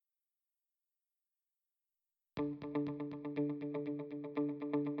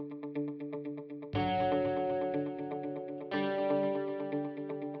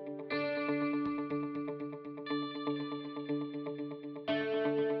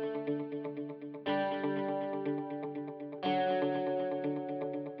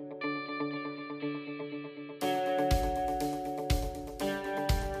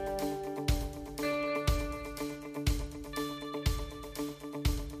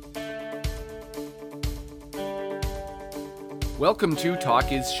Welcome to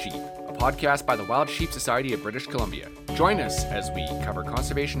Talk is Sheep, a podcast by the Wild Sheep Society of British Columbia. Join us as we cover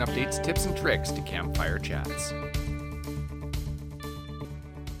conservation updates, tips, and tricks to campfire chats.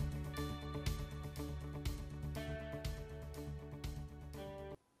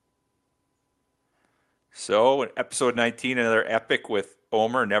 So, episode 19, another epic with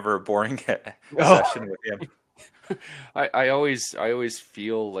Omer. Never a boring session with him. I always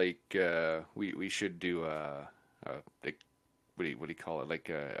feel like we should do like what do you call it, like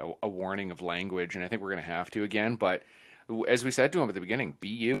a warning of language, and I think we're gonna have to again. But as we said to him at the beginning, be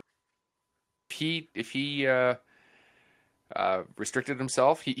you. If he restricted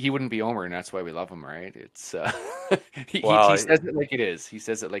himself, he wouldn't be Omer, and that's why we love him, right? It's he says it like it is. He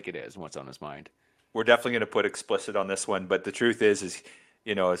says it like it is. What's on his mind? We're definitely going to put explicit on this one, but the truth is,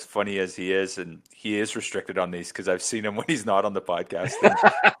 you know, as funny as he is, and he is restricted on these because I've seen him when he's not on the podcast.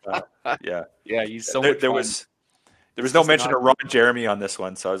 And, yeah, he's so much fun. There was no mention of Ron Jeremy on this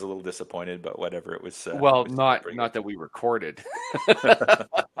one, so I was a little disappointed. But whatever, it was. Well, not that we recorded.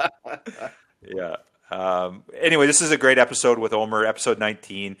 Yeah. Anyway, this is a great episode with Omer, episode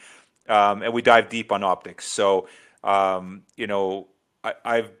 19, and we dive deep on optics. So, you know,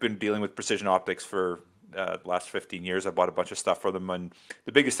 I've been dealing with Precision Optics for the last 15 years. I bought a bunch of stuff for them, and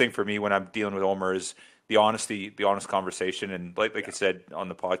the biggest thing for me when I'm dealing with Omer is the honesty, the honest conversation. And like I said on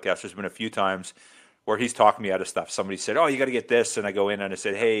the podcast, there's been a few times where he's talking me out of stuff. Somebody said, "Oh, you got to get this," and I go in and I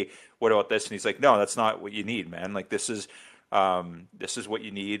said, "Hey, what about this?" And he's like, "No, that's not what you need, man. Like this is what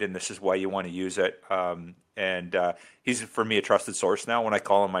you need, and this is why you want to use it." And he's, for me, a trusted source now. When I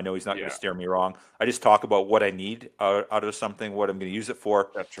call him, I know he's not going to steer me wrong. I just talk about what I need out of something, what I'm going to use it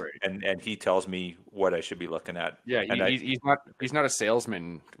for. That's right. And he tells me what I should be looking at. Yeah, he's not a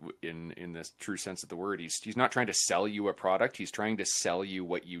salesman in this true sense of the word. He's not trying to sell you a product. He's trying to sell you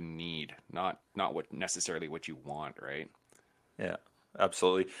what you need, not what necessarily what you want, right? Yeah.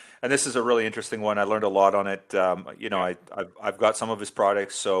 Absolutely. And this is a really interesting one. I learned a lot on it. You know, I've got some of his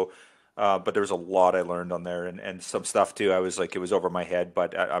products, so but there was a lot I learned on there, and some stuff too. I was like, it was over my head,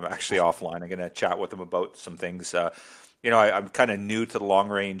 but I'm actually offline. I'm going to chat with him about some things. You know, I'm kind of new to the long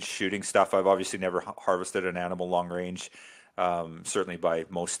range shooting stuff. I've obviously never harvested an animal long range, certainly by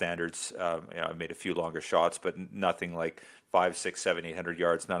most standards. You know, I made a few longer shots, but nothing like 5, 6, 7, 800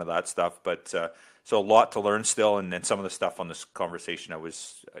 yards, none of that stuff. But so a lot to learn still, and some of the stuff on this conversation, I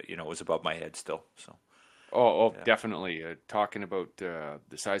was, you know, was above my head still. So, yeah. Definitely. Talking about the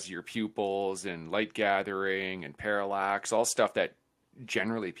size of your pupils and light gathering and parallax, all stuff that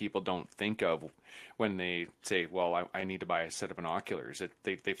generally people don't think of when they say, "Well, I need to buy a set of binoculars."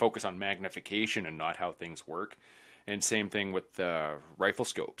 They focus on magnification and not how things work. And same thing with rifle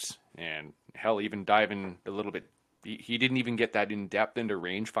scopes, and hell, even diving a little bit. He didn't even get that in depth into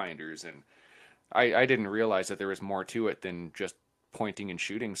rangefinders, and I didn't realize that there was more to it than just pointing and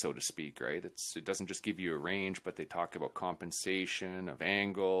shooting, so to speak, right? It doesn't just give you a range, but they talk about compensation of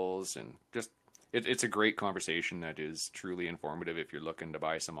angles, and just it's a great conversation that is truly informative if you're looking to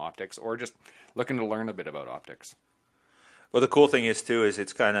buy some optics or just looking to learn a bit about optics. Well, the cool thing is too, is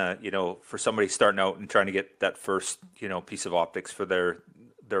it's kind of, you know, for somebody starting out and trying to get that first, you know, piece of optics for their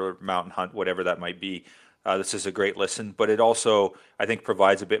mountain hunt, whatever that might be. This is a great listen, but it also, I think,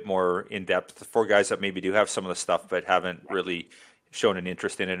 provides a bit more in depth for guys that maybe do have some of the stuff but haven't really shown an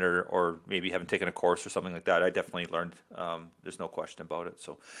interest in it, or maybe haven't taken a course or something like that. I definitely learned. There's no question about it.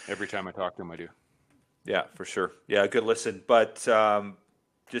 So every time I talk to him, I do. Yeah, for sure. Yeah, good listen. But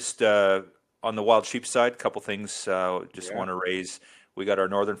just on the Wild Sheep side, a couple things want to raise. We got our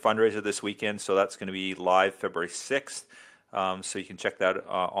Northern fundraiser this weekend, so that's going to be live February 6th. So you can check that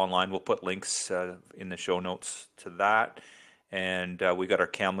online. We'll put links in the show notes to that. And we got our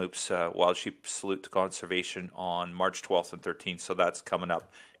Kamloops Wild Sheep Salute to Conservation on March 12th and 13th. So that's coming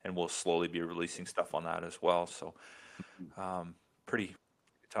up, and we'll slowly be releasing stuff on that as well. So pretty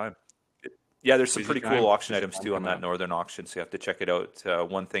good time. Yeah, there's some pretty cool auction items too on that Northern auction, so you have to check it out.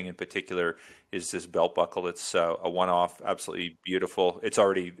 One thing in particular is this belt buckle. It's a one-off, absolutely beautiful. It's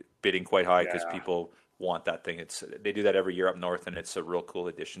already bidding quite high because people want that thing. They do that every year up north, and it's a real cool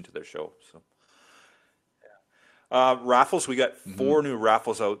addition to their show. So, Raffles, we got 4 new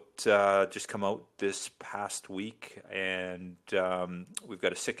raffles out, just come out this past week. And we've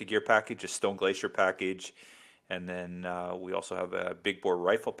got a Sitka gear package, a Stone Glacier package. And then we also have a big bore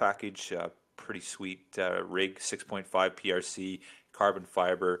rifle package, pretty sweet rig, 6.5 PRC, carbon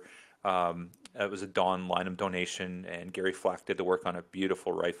fiber. It was a Don Lynham donation, and Gary Flack did the work on a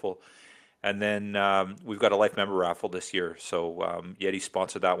beautiful rifle. And then we've got a life member raffle this year. So Yeti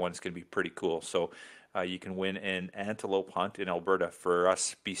sponsored that one. It's going to be pretty cool. So you can win an antelope hunt in Alberta. For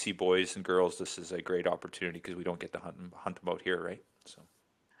us BC boys and girls, this is a great opportunity because we don't get to hunt them out here, right? So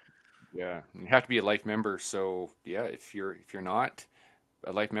Yeah, you have to be a life member. So yeah, if you're not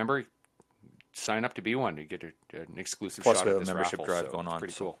a life member, sign up to be one. You get an exclusive plus shot we at have a this membership raffle. drive So going it's on.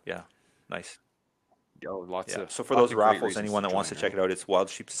 pretty So, cool. yeah, nice. Lots Yeah. of So for lots those of great raffles, reasons anyone to that wants to join, check it out, it's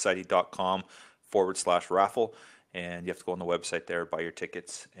wildsheepsociety.com/raffle. And you have to go on the website there, buy your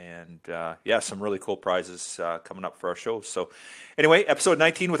tickets. And yeah, some really cool prizes coming up for our shows. So anyway, episode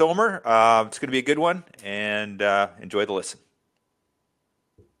 19 with Omer. It's going to be a good one. And enjoy the listen.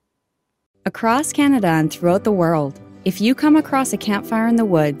 Across Canada and throughout the world, if you come across a campfire in the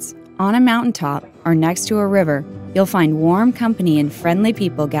woods, on a mountaintop, or next to a river, you'll find warm company and friendly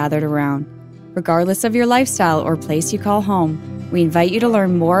people gathered around. Regardless of your lifestyle or place you call home, we invite you to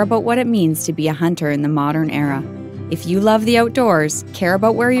learn more about what it means to be a hunter in the modern era. If you love the outdoors, care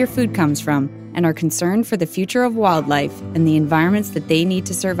about where your food comes from, and are concerned for the future of wildlife and the environments that they need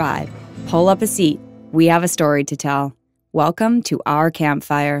to survive, pull up a seat. We have a story to tell. Welcome to our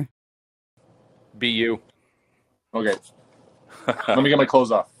campfire. Be you. Okay. Let me get my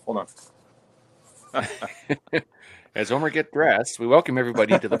clothes off. Hold on. As Omer get dressed, we welcome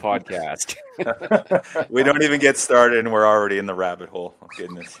everybody to the podcast. We don't even get started and we're already in the rabbit hole. Oh,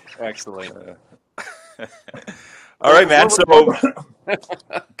 goodness. Excellent. All right, man. So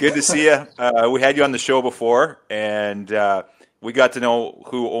good to see you. We had you on the show before, and we got to know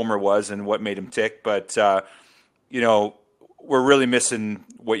who Omer was and what made him tick. But, we're really missing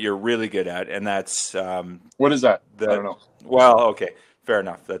what you're really good at, and that's what is that? I don't know. Well, okay, fair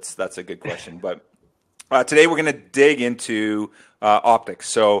enough. That's a good question. But today we're going to dig into optics.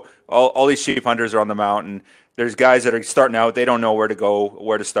 So all these sheep hunters are on the mountain. There's guys that are starting out. They don't know where to go,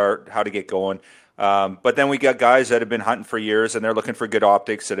 where to start, how to get going. But then we got guys that have been hunting for years, and they're looking for good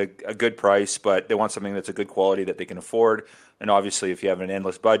optics at a good price, but they want something that's a good quality that they can afford. And obviously, if you have an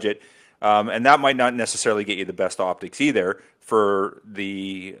endless budget, and that might not necessarily get you the best optics either for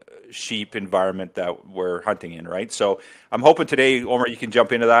the sheep environment that we're hunting in, right? So I'm hoping today, Omer, you can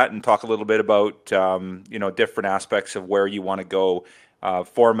jump into that and talk a little bit about different aspects of where you want to go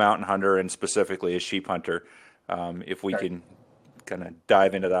for a mountain hunter and specifically a sheep hunter, if we can kind of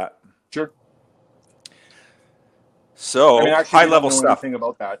dive into that. Sure. So actually, high level stuff. Anything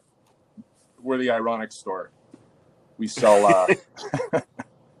about that? We're the ironic store. We sell.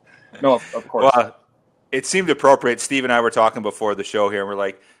 No, of course. Well, it seemed appropriate. Steve and I were talking before the show here, and we're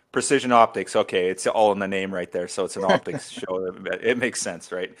like, precision optics. Okay, it's all in the name right there. So it's an optics show. It makes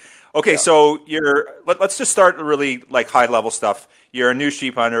sense, right? Okay, yeah. So let's just start really like high level stuff. You're a new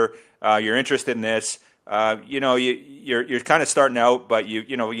sheep hunter. You're interested in this. You're kind of starting out, but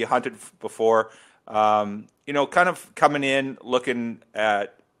you hunted before. Kind of coming in, looking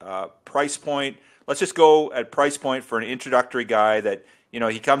at price point. Let's just go at price point for an introductory guy that,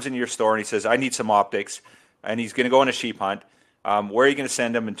 he comes into your store and he says, I need some optics, and he's going to go on a sheep hunt. Where are you going to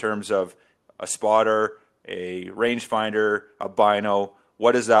send him in terms of a spotter, a rangefinder, a bino?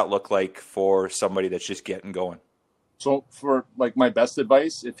 What does that look like for somebody that's just getting going? So for like my best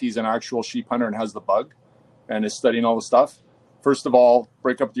advice, if he's an actual sheep hunter and has the bug and is studying all the stuff, first of all,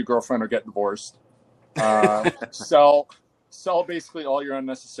 break up with your girlfriend or get divorced. Sell basically all your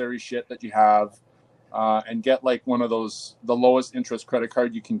unnecessary shit that you have, and get like one of those, the lowest interest credit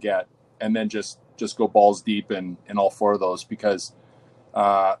card you can get, and then just go balls deep in all 4 of those, because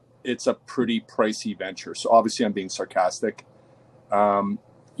it's a pretty pricey venture. So obviously I'm being sarcastic.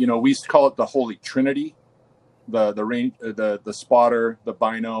 We used to call it the Holy Trinity, the range, the spotter, the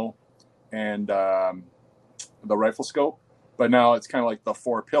bino, and the rifle scope. But now it's kind of like the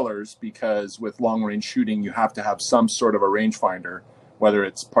 4 pillars, because with long range shooting, you have to have some sort of a rangefinder, whether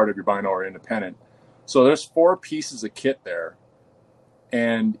it's part of your bino or independent. So there's 4 pieces of kit there.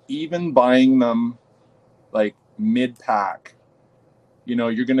 And even buying them like mid pack,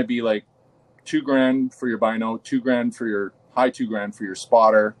 you're going to be like $2,000 for your bino, $2,000 for your $2,000 for your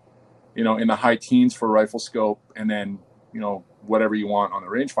spotter, in the high teens for rifle scope, and then, whatever you want on the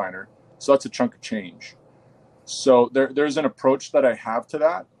rangefinder. So that's a chunk of change. So there's an approach that I have to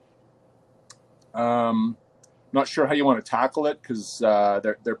that. Not sure how you want to tackle it, because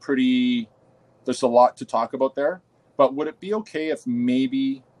they're pretty there's a lot to talk about there. But would it be okay if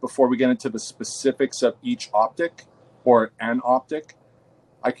maybe before we get into the specifics of each optic or an optic,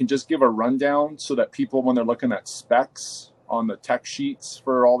 I can just give a rundown so that people, when they're looking at specs on the tech sheets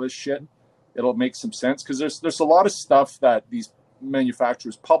for all this shit, it'll make some sense? Because there's a lot of stuff that these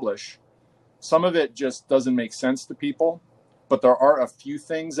manufacturers publish. Some of it just doesn't make sense to people, but there are a few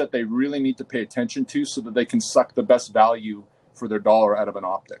things that they really need to pay attention to so that they can suck the best value for their dollar out of an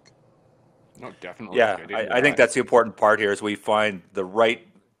optic. No, definitely. Yeah, I think that's the important part here is we find the right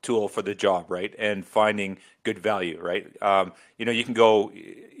tool for the job, right? And finding good value, right?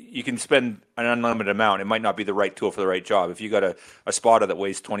 You can spend an unlimited amount. It might not be the right tool for the right job. If you got a spotter that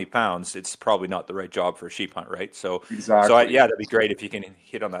weighs 20 pounds, it's probably not the right job for a sheep hunt, right? So, exactly. Yeah, that'd be great if you can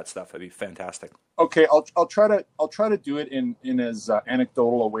hit on that stuff. That'd be fantastic. Okay, I'll try to do it in as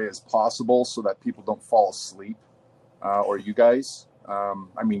anecdotal a way as possible so that people don't fall asleep, or you guys.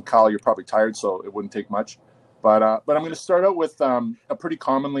 I mean, Kyle, you're probably tired, so it wouldn't take much. But I'm going to start out with a pretty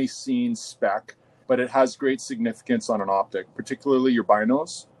commonly seen spec, but it has great significance on an optic, particularly your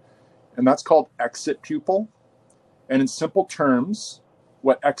binos, and that's called exit pupil. And in simple terms,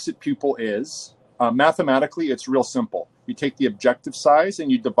 what exit pupil is, mathematically, it's real simple. You take the objective size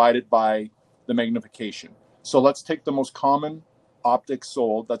and you divide it by the magnification. So let's take the most common optic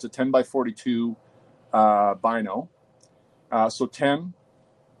sold. That's a 10 by 42 bino. So 10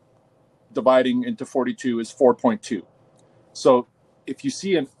 dividing into 42 is 4.2. So if you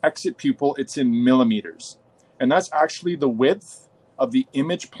see an exit pupil, it's in millimeters. And that's actually the width of the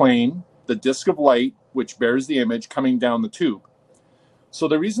image plane, the disk of light, which bears the image coming down the tube. So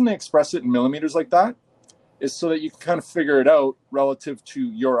the reason they express it in millimeters like that is so that you can kind of figure it out relative to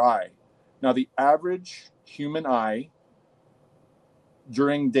your eye. Now, the average human eye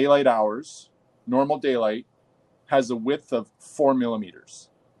during daylight hours, normal daylight, has a width of 4 millimeters.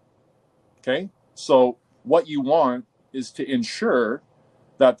 Okay, so what you want is to ensure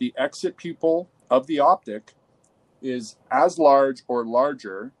that the exit pupil of the optic is as large or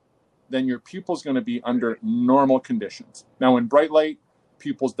larger than your pupil is going to be under normal conditions. Now, in bright light,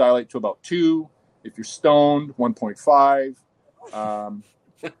 pupils dilate to about 2. If you're stoned, 1.5.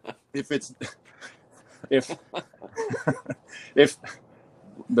 If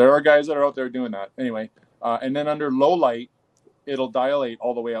there are guys that are out there doing that anyway, and then under low light, it'll dilate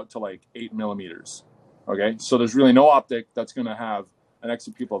all the way out to like 8 millimeters. Okay, so there's really no optic that's going to have an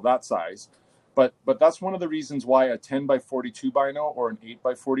exit pupil of that size. But that's one of the reasons why a 10 by 42 bino or an 8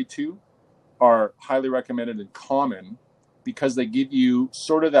 by 42 are highly recommended and common, because they give you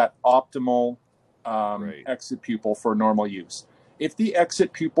sort of that optimal exit pupil for normal use. If the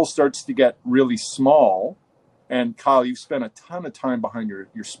exit pupil starts to get really small, and Kyle, you've spent a ton of time behind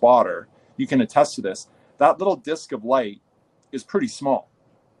your spotter, you can attest to this, that little disk of light is pretty small.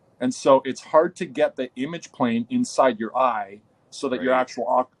 And so it's hard to get the image plane inside your eye so that your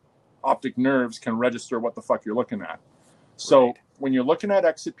actual optic nerves can register what the fuck you're looking at. So when you're looking at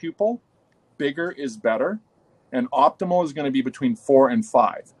exit pupil, bigger is better. And optimal is going to be between 4 and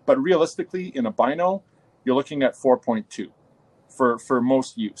 5. But realistically, in a bino, you're looking at 4.2 for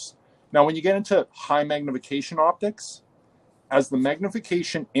most use. Now, when you get into high magnification optics, as the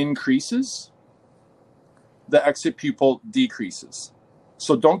magnification increases, the exit pupil decreases.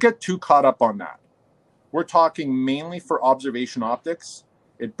 So don't get too caught up on that. We're talking mainly for observation optics.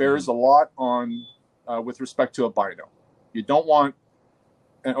 It bears a lot on with respect to a bino. You don't want,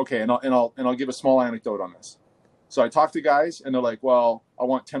 and I'll give a small anecdote on this. So I talk to guys and they're like, well, I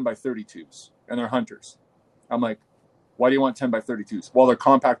want 10 by 32s, and they're hunters. I'm like, why do you want 10 by 32s? Well, they're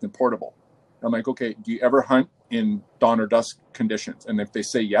compact and portable. I'm like, okay, do you ever hunt in dawn or dusk conditions? And if they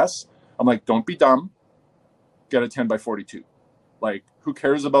say yes, I'm like, don't be dumb. Get a 10 by 42. Like, who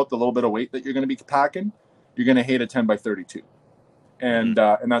cares about the little bit of weight that you're going to be packing? You're going to hate a 10 by 32. And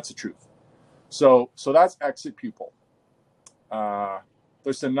that's the truth. So that's exit pupil.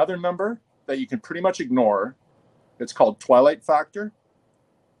 There's another number that you can pretty much ignore. It's called twilight factor.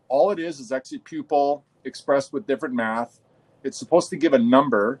 All it is exit pupil expressed with different math. It's supposed to give a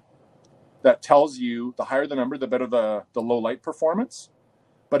number that tells you the higher the number, the better the low light performance.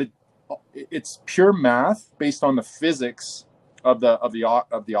 But it's pure math based on the physics of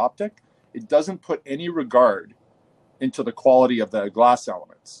the optic. It doesn't put any regard into the quality of the glass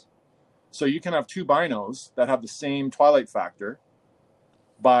elements. So you can have two binos that have the same twilight factor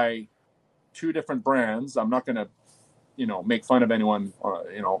by two different brands. I'm not going to, make fun of anyone,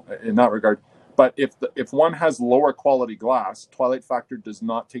 in that regard. But if one has lower quality glass, twilight factor does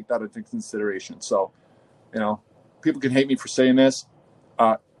not take that into consideration. So, people can hate me for saying this.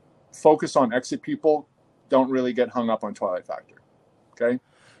 Focus on exit pupil. Don't really get hung up on twilight factor. Okay.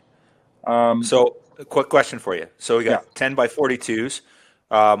 So, a quick question for you. So we got Yeah. 10 by 42s.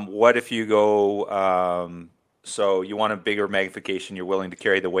 What if you go, so you want a bigger magnification, you're willing to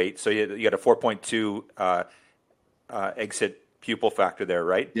carry the weight. So you got a 4.2 exit pupil factor there,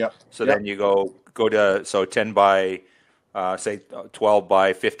 right? Yep. So Yep. then you go to, so 10 by, say 12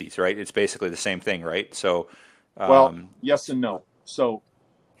 by 50s, right? It's basically the same thing, right? So, Well, yes and no. So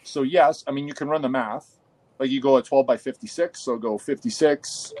yes, I mean, you can run the math. Like you go at 12 by 56, so go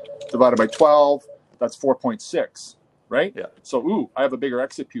 56 divided by 12, that's 4.6, right? Yeah. So, I have a bigger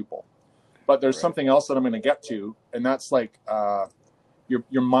exit pupil. But there's something else that I'm going to get to, and that's like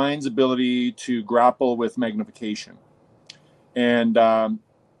your mind's ability to grapple with magnification. And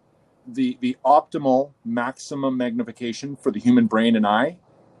the optimal maximum magnification for the human brain and eye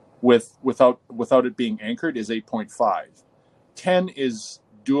without it being anchored is 8.5. 10 is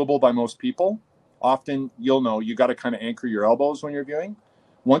doable by most people. Often you'll know you got to kind of anchor your elbows when you're viewing.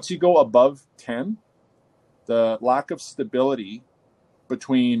 Once you go above 10, the lack of stability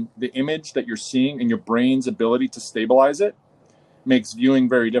between the image that you're seeing and your brain's ability to stabilize it makes viewing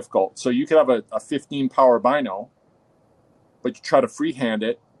very difficult. So you could have a 15 power bino, but you try to freehand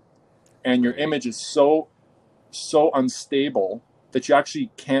it, and your image is so unstable that you actually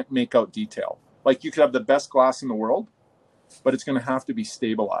can't make out detail. Like you could have the best glass in the world, but it's going to have to be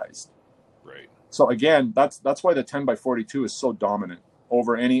stabilized. Right. So again, that's why the 10 by 42 is so dominant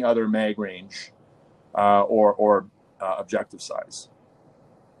over any other mag range or objective size.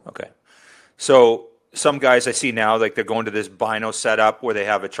 okay. So some guys I see now, like they're going to this bino setup where they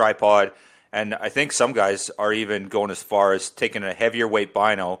have a tripod, and I think some guys are even going as far as taking a heavier weight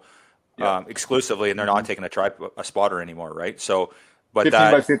bino exclusively, and they're not taking a spotter anymore, right? So, but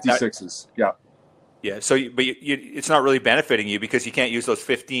 15 by 56s, yeah. Yeah, so it's not really benefiting you because you can't use those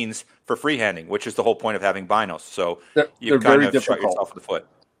 15s for freehanding, which is the whole point of having binos. So you kind of shot yourself in the foot.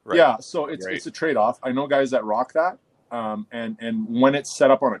 Right? Yeah, so it's a trade-off. I know guys that rock that, and when it's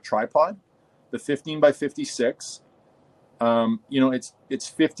set up on a tripod, the 15 by 56, it's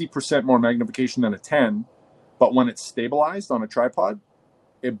 50% more magnification than a 10, but when it's stabilized on a tripod,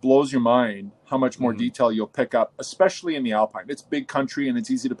 it blows your mind how much more detail you'll pick up, especially in the Alpine. It's big country and it's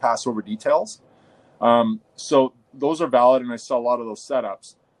easy to pass over details. So those are valid, and I saw a lot of those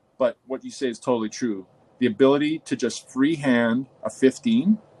setups. But what you say is totally true. The ability to just freehand a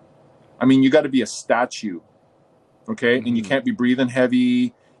 15, I mean, you got to be a statue, okay? And you can't be breathing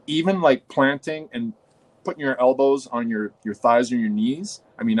heavy. Even like planting and putting your elbows on your thighs or your knees.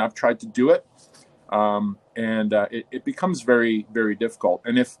 I mean, I've tried to do it, and it becomes very, very difficult.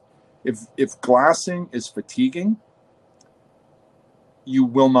 And if glassing is fatiguing, you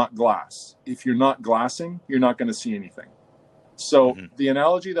will not glass. If you're not glassing, you're not going to see anything. So the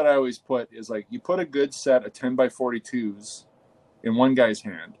analogy that I always put is like you put a good set of 10 by 42s in one guy's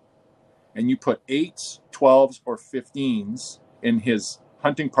hand, and you put 8s, 12s, or 15s in his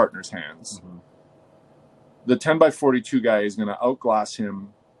hunting partner's hands. The 10 by 42 guy is going to outglass him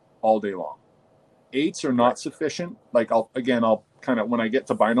all day long. 8s are not sufficient. Like I'll kind of, when I get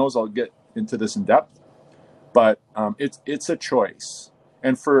to binos, I'll get into this in depth, but it's a choice.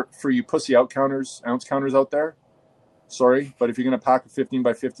 And for you pussy ounce counters out there, sorry, but if you're going to pack a 15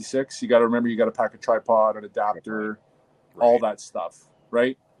 by 56, you got to remember you got to pack a tripod, an adapter, all that stuff,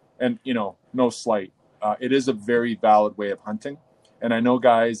 right? And, no slight. It is a very valid way of hunting. And I know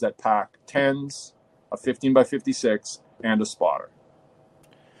guys that pack 10s, a 15 by 56, and a spotter.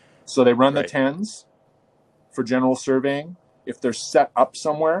 So they run the 10s for general surveying. If they're set up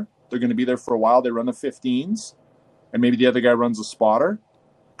somewhere, they're going to be there for a while. They run the 15s, and maybe the other guy runs a spotter.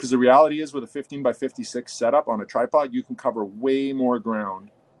 Because the reality is with a 15 by 56 setup on a tripod, you can cover way more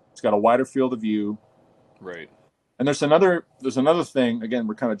ground. It's got a wider field of view. Right. And there's another thing, again,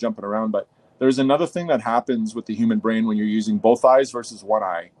 we're kind of jumping around, but there's another thing that happens with the human brain when you're using both eyes versus one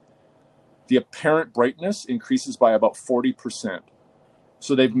eye. The apparent brightness increases by about 40%.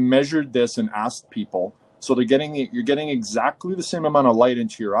 So they've measured this and asked people. So you're getting exactly the same amount of light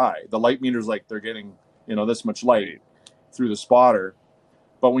into your eye. The light meter's like they're getting, this much light through the spotter.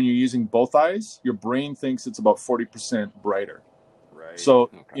 But when you're using both eyes, your brain thinks it's about 40% brighter. Right. So,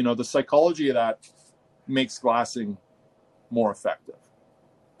 the psychology of that makes glassing more effective.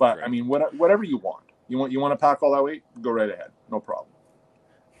 But I mean, whatever you want. You want to pack all that weight? Go right ahead. No problem.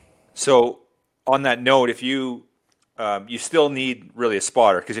 So on that note, if you still need really a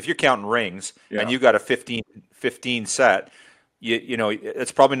spotter, because if you're counting rings and you got a 15 set,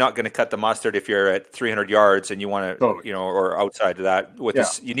 it's probably not going to cut the mustard if you're at 300 yards and you want to, or outside of that.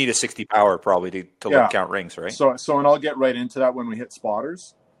 You need a 60 power probably to count rings, right? So and I'll get right into that when we hit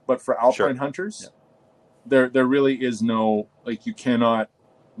spotters. But for alpine hunters, there really is no, like, you cannot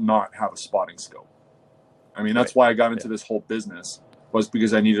not have a spotting scope. I mean, that's why I got into this whole business, was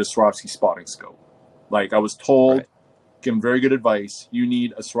because I needed a Swarovski spotting scope. Like, I was told, given very good advice, you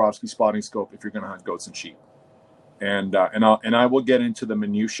need a Swarovski spotting scope if you're going to hunt goats and sheep. And I will get into the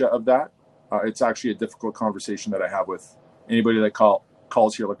minutia of that. It's actually a difficult conversation that I have with anybody that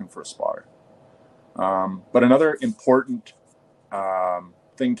calls here looking for a spotter. But another important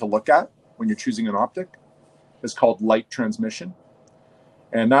thing to look at when you're choosing an optic is called light transmission.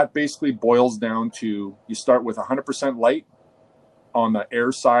 And that basically boils down to, you start with 100% light on the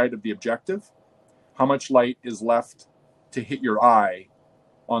air side of the objective. How much light is left to hit your eye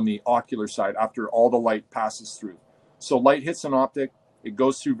on the ocular side after all the light passes through? So light hits an optic, it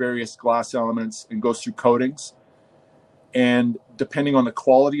goes through various glass elements and goes through coatings. And depending on the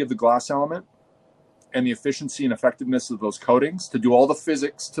quality of the glass element and the efficiency and effectiveness of those coatings, to do all the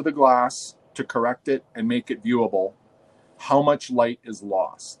physics to the glass to correct it and make it viewable, how much light is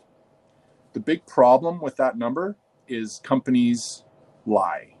lost. The big problem with that number is companies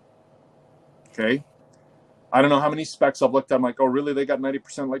lie. Okay? I don't know how many specs I've looked at. I'm like, oh, really? They got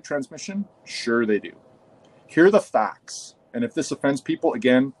 90% light transmission? Sure, they do. Here are the facts. And if this offends people,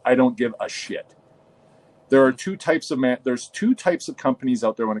 again, I don't give a shit. There's two types of companies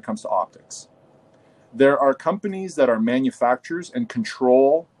out there when it comes to optics. There are companies that are manufacturers and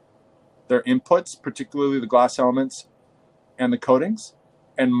control their inputs, particularly the glass elements and the coatings,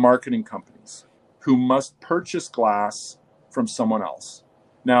 and marketing companies who must purchase glass from someone else.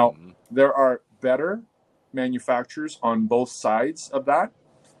 Now, there are better manufacturers on both sides of that.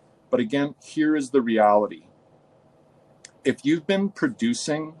 But again, here is the reality. If you've been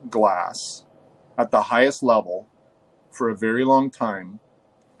producing glass at the highest level for a very long time,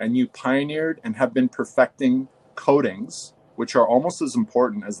 and you pioneered and have been perfecting coatings, which are almost as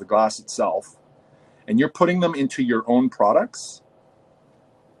important as the glass itself, and you're putting them into your own products,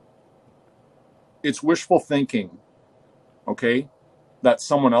 it's wishful thinking, okay, that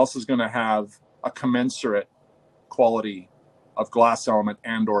someone else is going to have a commensurate quality of glass element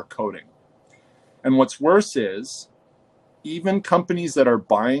and or coating. And what's worse is, even companies that are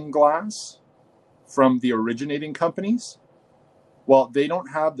buying glass from the originating companies, well, they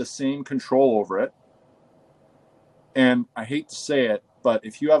don't have the same control over it. And I hate to say it, but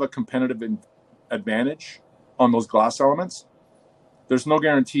if you have a competitive advantage on those glass elements, there's no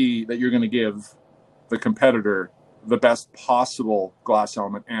guarantee that you're going to give the competitor the best possible glass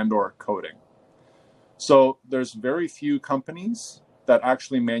element and or coating. So there's very few companies that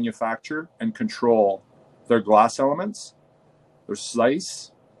actually manufacture and control their glass elements. There's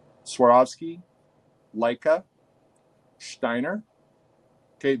Zeiss, Swarovski, Leica, Steiner.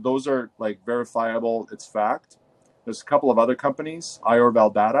 Okay, those are like verifiable, it's fact. There's a couple of other companies, Ior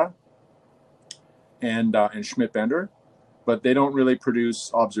Valdata and Schmidt-Bender, but they don't really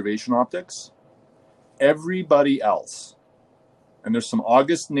produce observation optics. Everybody else, and there's some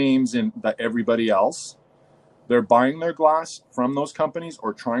August names in that everybody else, they're buying their glass from those companies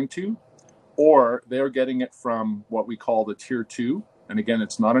or trying to, or they're getting it from what we call the tier 2. And again,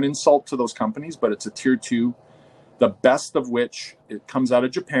 it's not an insult to those companies, but it's a tier 2, the best of which it comes out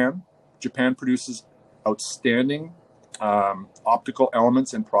of Japan. Japan produces outstanding optical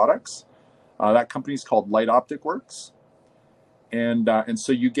elements and products. That company is called Light Optic Works. And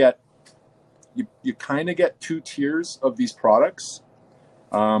so you kind of get two tiers of these products.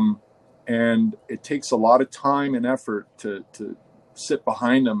 And it takes a lot of time and effort to sit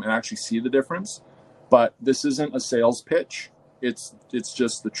behind them and actually see the difference. But this isn't a sales pitch. It's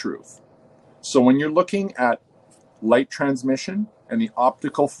just the truth. So when you're looking at light transmission and the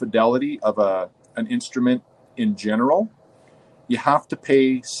optical fidelity of an instrument in general, you have to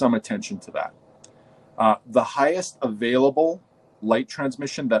pay some attention to that. The highest available light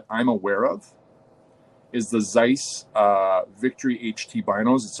transmission that I'm aware of is the Zeiss Victory HT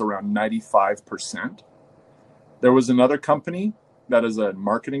binos. It's around 95%. There was another company that is a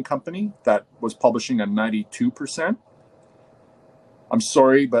marketing company that was publishing a 92%. I'm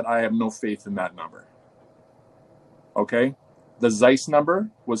sorry, but I have no faith in that number. Okay? The Zeiss number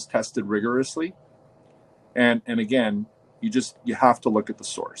was tested rigorously. And again, you have to look at the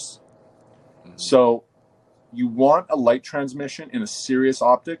source. Mm-hmm. So you want a light transmission in a serious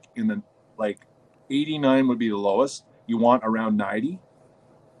optic in the, like, 89 would be the lowest. You want around 90.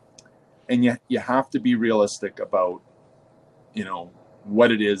 And you have to be realistic about, what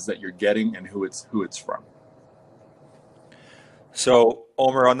it is that you're getting and who it's from. So,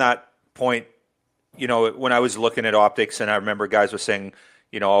 Omer, on that point, when I was looking at optics, and I remember guys were saying,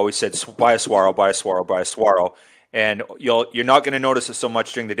 always said, buy a Swaro, buy a Swaro, buy a Swaro. and you're not going to notice it so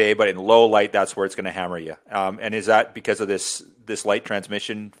much during the day, but in low light, that's where it's going to hammer you. And is that because of this light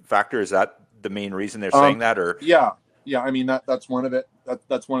transmission factor? Is that the main reason they're saying that? Or yeah. I mean that's one of it.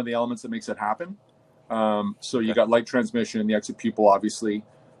 That's one of the elements that makes it happen. So you got light transmission, the exit pupil, obviously,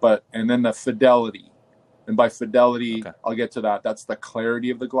 and then the fidelity. And by fidelity, I'll get to that. That's the clarity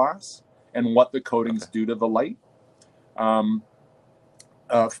of the glass and what the coatings do to the light,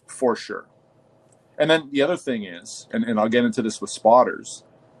 for sure. And then the other thing is, and I'll get into this with spotters,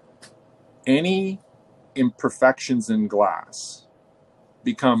 any imperfections in glass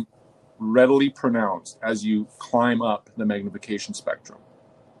become readily pronounced as you climb up the magnification spectrum.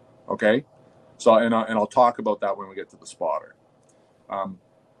 Okay? So, and I'll talk about that when we get to the spotter.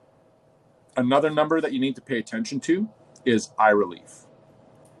 Another number that you need to pay attention to is eye relief.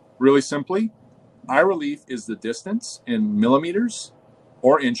 Really simply, eye relief is the distance in millimeters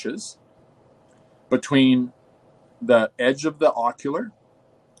or inches between the edge of the ocular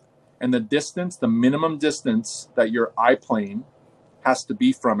and the minimum distance that your eye plane has to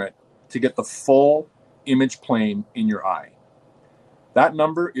be from it to get the full image plane in your eye. That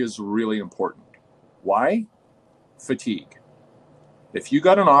number is really important. Why? Fatigue. If you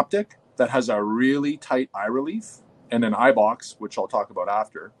got an optic that has a really tight eye relief and an eye box, which I'll talk about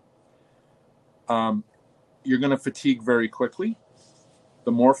after, you're going to fatigue very quickly.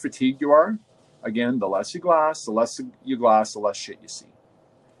 The more fatigued you are, again, the less you glass, the less shit you see.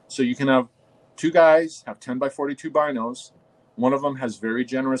 So you can have two guys have 10 by 42 binos. One of them has very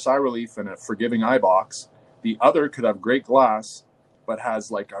generous eye relief and a forgiving eye box. The other could have great glass, but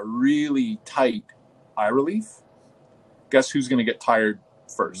has like a really tight eye relief. Guess who's going to get tired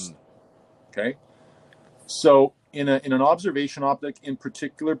first? Okay. So in an observation optic, in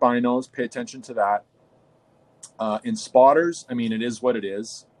particular binos, pay attention to that. In spotters, I mean, it is what it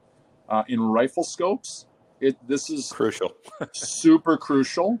is. In rifle scopes, this is crucial, super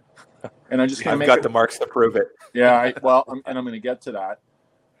crucial. And I just I've got the marks to prove it. Yeah, I'm going to get to that.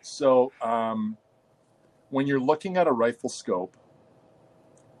 So when you're looking at a rifle scope,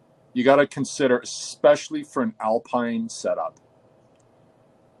 you got to consider, especially for an alpine setup,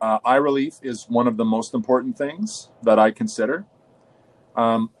 eye relief is one of the most important things that I consider.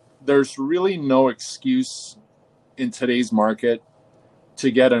 There's really no excuse in today's market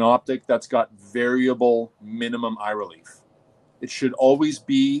to get an optic that's got variable minimum eye relief. It should always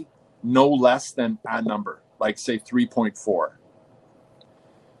be no less than a number, like say 3.4.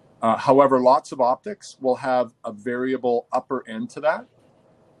 However, lots of optics will have a variable upper end to that.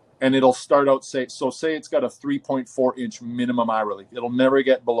 And it'll start out, say it's got a 3.4 inch minimum eye relief. It'll never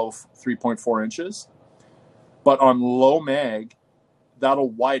get below 3.4 inches. But on low mag,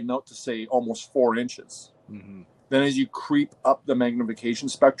 that'll widen out to say almost 4 inches. Mm-hmm. Then as you creep up the magnification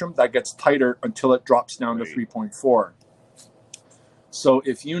spectrum, that gets tighter until it drops down to 3.4. So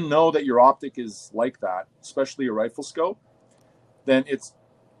if you know that your optic is like that, especially a rifle scope, then it's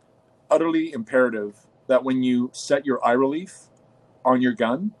utterly imperative that when you set your eye relief on your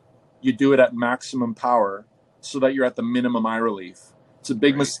gun, you do it at maximum power so that you're at the minimum eye relief. It's a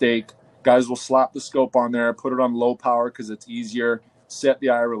big mistake. Guys will slap the scope on there, put it on low power because it's easier, set the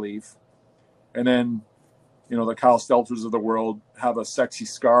eye relief, and then, the Kyle Stelters of the world have a sexy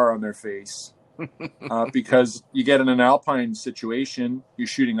scar on their face because you get in an alpine situation, you're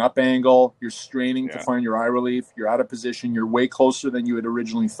shooting up angle, you're straining to find your eye relief, you're out of position, you're way closer than you had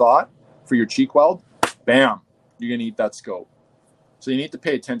originally thought for your cheek weld. Bam, you're going to eat that scope. So you need to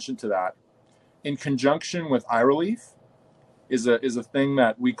pay attention to that. In conjunction with eye relief is a thing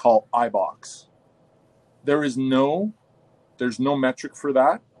that we call eye box. There's no metric for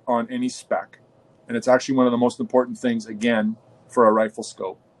that on any spec. And it's actually one of the most important things, again, for a rifle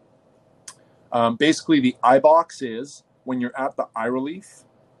scope. Basically, the eye box is when you're at the eye relief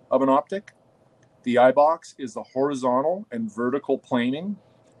of an optic, the eye box is the horizontal and vertical planing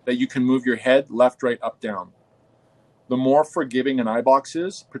that you can move your head left, right, up, down. The more forgiving an eye box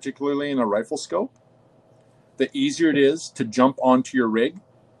is, particularly in a rifle scope, the easier it is to jump onto your rig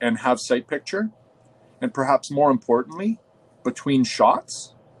and have sight picture. And perhaps more importantly, between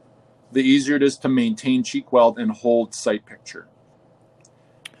shots, the easier it is to maintain cheek weld and hold sight picture.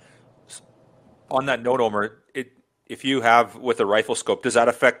 On that note, Omer, if you have with a rifle scope, does that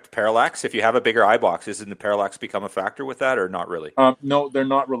affect parallax? If you have a bigger eye box, doesn't the parallax become a factor with that or not really? No, they're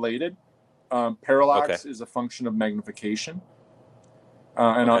not related. Parallax is a function of magnification.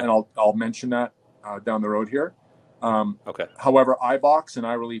 And I'll mention that down the road here. However, eye box and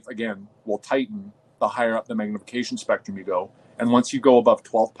eye relief, again, will tighten the higher up the magnification spectrum you go. And once you go above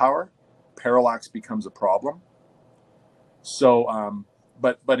 12 power, parallax becomes a problem. So,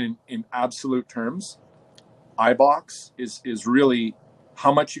 but in absolute terms, eye box is really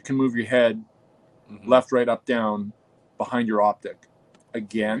how much you can move your head left, right, up, down behind your optic.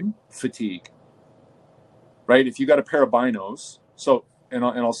 Again, fatigue. Right? If you got a pair of binos, and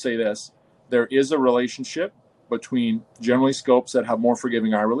I'll say this, there is a relationship between generally scopes that have more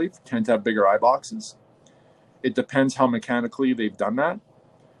forgiving eye relief tend to have bigger eye boxes. It depends how mechanically they've done that.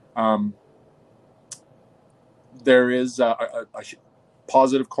 There is a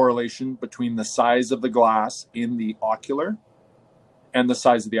positive correlation between the size of the glass in the ocular and the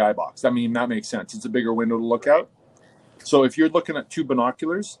size of the eye box. I mean, that makes sense. It's a bigger window to look out. So if you're looking at two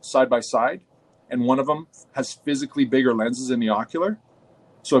binoculars side by side, and one of them has physically bigger lenses in the ocular,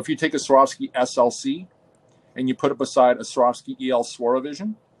 so if you take a Swarovski SLC and you put it beside a Swarovski EL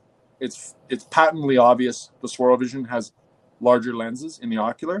Sworovision, it's patently obvious the Sworovision has larger lenses in the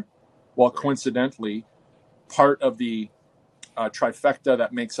ocular, while coincidentally, part of the trifecta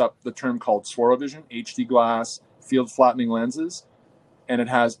that makes up the term called Sworovision, HD glass, field flattening lenses, and it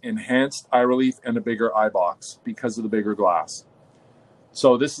has enhanced eye relief and a bigger eye box because of the bigger glass.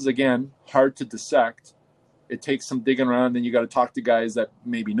 So this is, again, hard to dissect. It takes some digging around, then you got to talk to guys that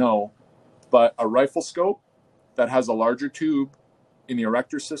maybe know. But a rifle scope that has a larger tube in the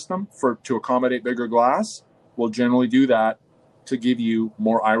erector system to accommodate bigger glass will generally do that to give you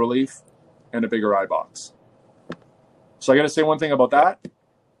more eye relief and a bigger eye box. So I got to say one thing about that.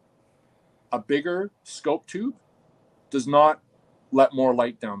 A bigger scope tube does not let more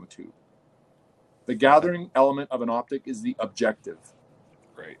light down the tube. The gathering element of an optic is the objective.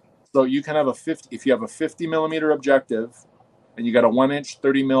 Right. So you can have if you have a 50 millimeter objective and you got a 1 inch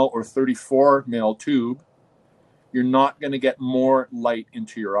 30 mil or 34 mil tube, you're not going to get more light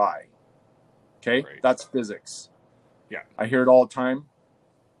into your eye. Okay. Right. That's physics. Yeah. I hear it all the time.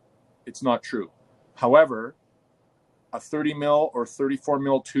 It's not true. However, a 30 mil or 34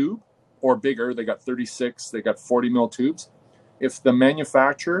 mil tube or bigger, they got 36, they got 40 mil tubes. If the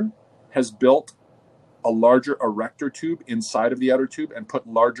manufacturer has built a larger erector tube inside of the outer tube and put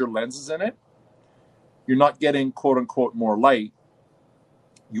larger lenses in it, you're not getting quote unquote more light.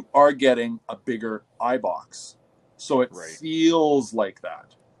 You are getting a bigger eye box. So it feels like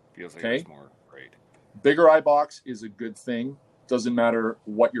that. Feels like it's more, right. Bigger eye box is a good thing. Doesn't matter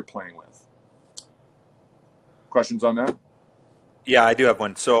what you're playing with. Questions on that? Yeah, I do have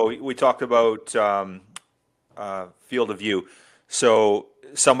one. So we talked about field of view. So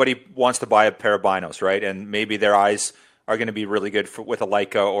somebody wants to buy a pair of binos, right? And maybe their eyes are going to be really good with a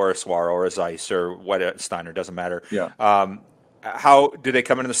Leica or a Swaro or a Zeiss or what a Steiner, doesn't matter. Yeah. How do they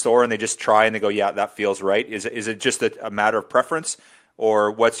come into the store and they just try and they go, yeah, that feels right? Is it just a matter of preference,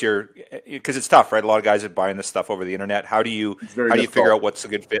 or what's your? Because it's tough, right? A lot of guys are buying this stuff over the internet. How do you figure out what's a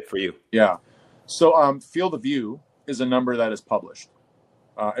good fit for you? Yeah. So field of view is a number that is published.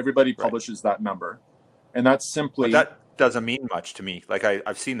 Everybody publishes that number, and that's simply. But that doesn't mean much to me. Like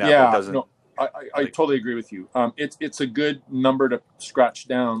I've seen that. Yeah. But it doesn't. No, I totally agree with you. It's a good number to scratch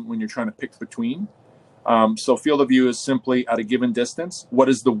down when you're trying to pick between. So field of view is simply at a given distance, what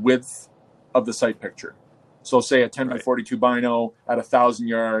is the width of the sight picture? So say a 10 by 42 bino at 1,000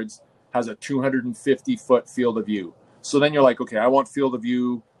 yards has a 250 foot field of view. So then you're like, okay, I want field of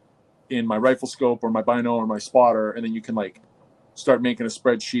view in my rifle scope or my bino or my spotter. And then you can like start making a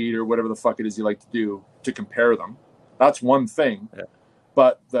spreadsheet or whatever the fuck it is you like to do to compare them. That's one thing. Yeah.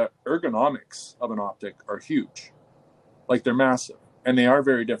 But the ergonomics of an optic are huge. Like they're massive and they are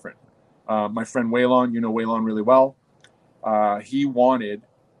very different. My friend Waylon, you know Waylon really well. He wanted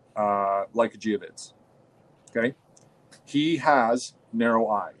Leica Geovids. Okay, he has narrow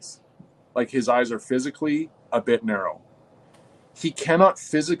eyes. Like his eyes are physically a bit narrow. He cannot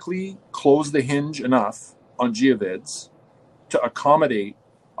physically close the hinge enough on Geovids to accommodate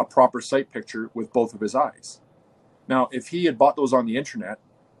a proper sight picture with both of his eyes. Now, if he had bought those on the internet,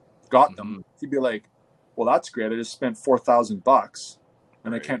 got them, he'd be like, "Well, that's great. I just spent $4,000."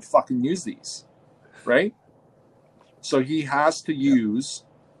 And I can't fucking use these, right? So he has to use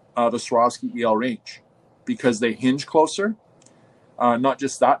the Swarovski EL range because they hinge closer. Not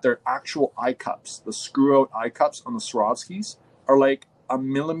just that, they're actual eye cups. The screw-out eye cups on the Swarovskis are like a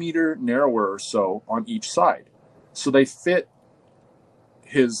millimeter narrower or so on each side. So they fit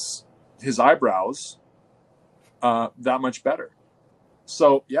his eyebrows that much better.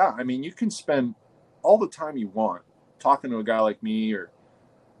 So, yeah, I mean, you can spend all the time you want talking to a guy like me or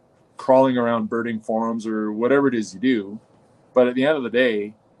crawling around birding forums or whatever it is you do. But at the end of the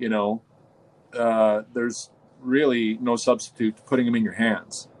day, you know, there's really no substitute to putting them in your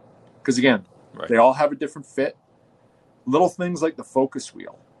hands. Because again, they all have a different fit. Little things like the focus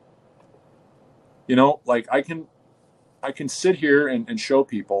wheel. You know, like I can sit here and show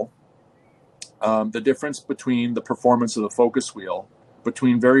people the difference between the performance of the focus wheel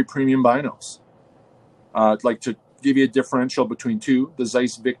between very premium binos. Like to give you a differential between two, the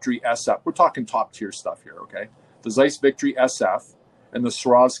Zeiss Victory SF. We're talking top tier stuff here, okay? The Zeiss Victory SF and the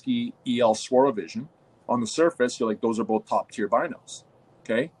Swarovski EL Sworovision. On the surface, you're like, those are both top tier binos,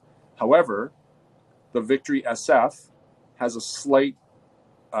 okay? However, the Victory SF has a slight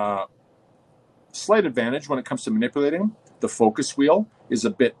advantage when it comes to manipulating them. The focus wheel is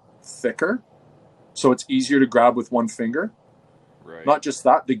a bit thicker, so it's easier to grab with one finger. Right. Not just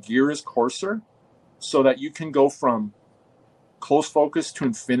that, the gear is coarser, so that you can go from close focus to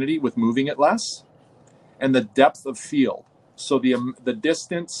infinity with moving it less, and the depth of field. So the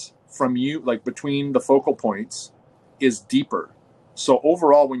distance from you, like between the focal points, is deeper. So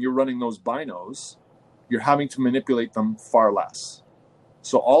overall, when you're running those binos, you're having to manipulate them far less.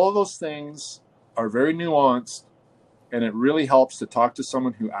 So all of those things are very nuanced, and it really helps to talk to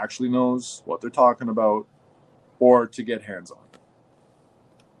someone who actually knows what they're talking about, or to get hands-on.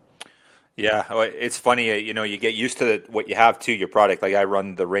 Yeah, it's funny, you get used to what you have to your product. Like I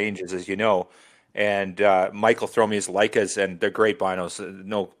run the ranges, as you know, and Michael throw me his Leicas, and they're great binos.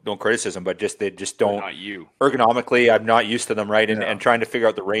 No criticism, but they just don't. Not you. Ergonomically, I'm not used to them, right? And trying to figure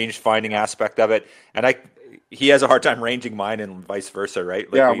out the range finding aspect of it, and he has a hard time ranging mine, and vice versa,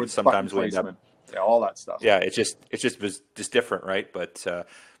 right? Like with sometimes we end up, all that stuff. Yeah, it's just different, right?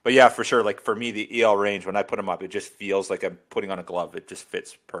 But yeah, for sure. Like for me, the EL range, when I put them up, it just feels like I'm putting on a glove. It just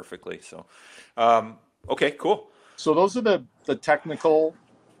fits perfectly. So, okay, cool. So those are the technical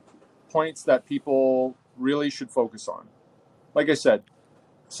points that people really should focus on. Like I said,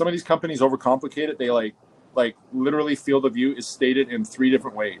 some of these companies overcomplicate it. They like literally field of view is stated in 3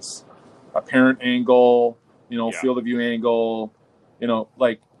 different ways: apparent angle, field of view angle.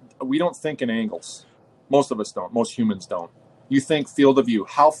 Like we don't think in angles. Most of us don't. Most humans don't. You think field of view.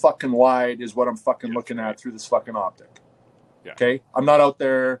 How fucking wide is what I'm fucking looking at through this fucking optic? Yeah. Okay? I'm not out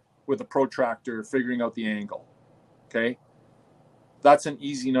there with a protractor figuring out the angle. Okay? That's an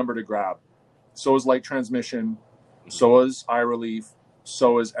easy number to grab. So is light transmission. So is eye relief.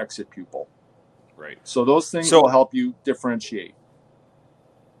 So is exit pupil. Right. So those things will help you differentiate.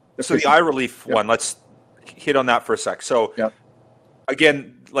 So the eye relief one, let's hit on that for a sec. So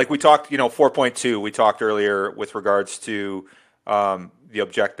again, like we talked, 4.2, we talked earlier with regards to the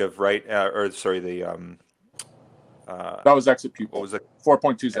objective, right? That was exit pupil. What was it?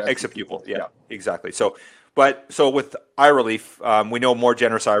 4.2 is exit pupil. Yeah, exactly. So with eye relief, we know more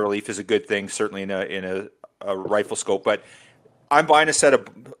generous eye relief is a good thing, certainly in a rifle scope. But I'm buying a set of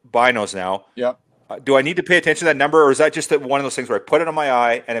binos now. Yeah. Do I need to pay attention to that number, or is that just one of those things where I put it on my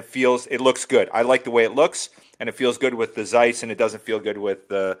eye and it looks good? I like the way it looks, and it feels good with the Zeiss, and it doesn't feel good with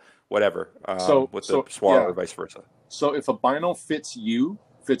the whatever, with the Swaro or vice versa. So if a bino fits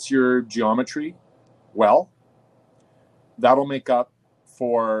your geometry well, that'll make up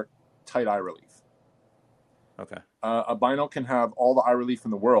for tight eye relief. Okay. A bino can have all the eye relief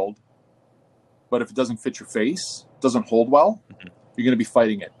in the world, but if it doesn't fit your face, doesn't hold well, you're going to be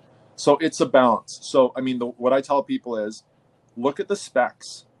fighting it. So it's a balance. So, I mean, what I tell people is look at the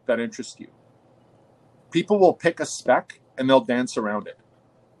specs that interest you. People will pick a spec and they'll dance around it.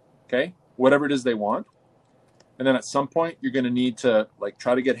 Okay? Whatever it is they want. And then at some point, you're going to need to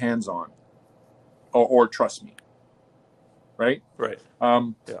try to get hands on or trust me. Right? Right.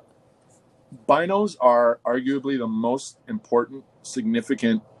 Binos are arguably the most important,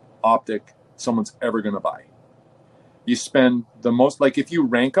 significant optic someone's ever going to buy. You spend the most, if you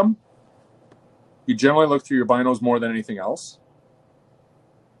rank them, you generally look through your binos more than anything else.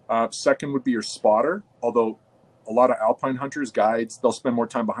 Second would be your spotter, although a lot of alpine hunters, guides, they'll spend more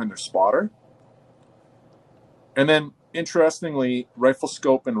time behind their spotter. And then, interestingly, rifle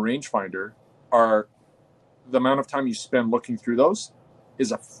scope and rangefinder are the amount of time you spend looking through those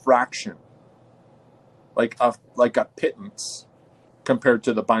is a fraction, like a pittance compared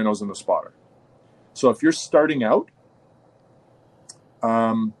to the binos and the spotter. So if you're starting out,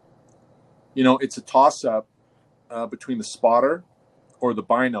 it's a toss-up between the spotter or the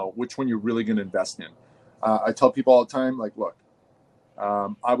bino, which one you're really going to invest in. I tell people all the time, look,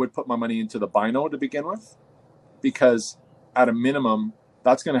 I would put my money into the bino to begin with, because at a minimum,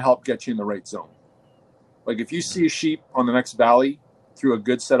 that's going to help get you in the right zone. If you see a sheep on the next valley through a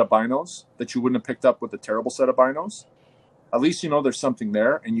good set of binos that you wouldn't have picked up with a terrible set of binos, at least there's something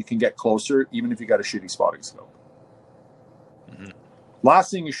there and you can get closer even if you got a shitty spotting scope.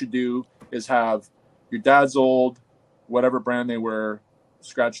 Last thing you should do is have your dad's old, whatever brand they were,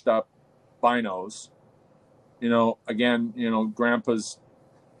 scratched up binos. Grandpa's,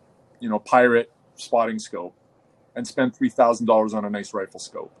 pirate spotting scope, and spend $3,000 on a nice rifle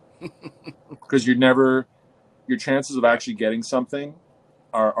scope. because your chances of actually getting something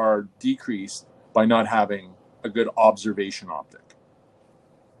are decreased by not having a good observation optic.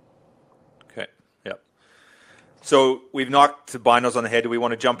 Okay. Yep. So we've knocked binos on the head. Do we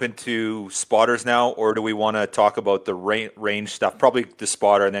want to jump into spotters now, or do we want to talk about the range stuff? Probably the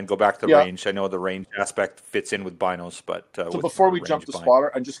spotter, and then go back to range. I know the range aspect fits in with binos, but so before we jump to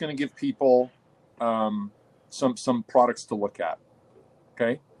spotter, I'm just going to give people some products to look at.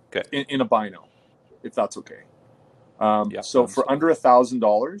 Okay. In a bino, if that's okay. So for under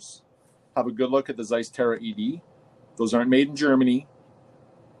 $1,000, have a good look at the Zeiss Terra ED. Those aren't made in Germany.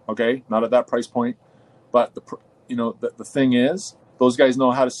 Okay, not at that price point. But the thing is, those guys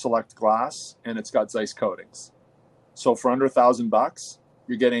know how to select glass, and it's got Zeiss coatings. So for under $1,000,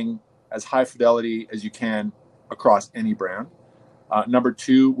 you're getting as high fidelity as you can across any brand. Number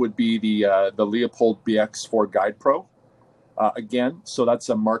 2 would be the Leopold BX4 Guide Pro. Again, so that's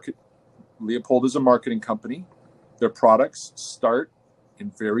a market. Leopold is a marketing company. Their products start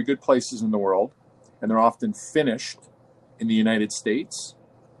in very good places in the world, and they're often finished in the United States,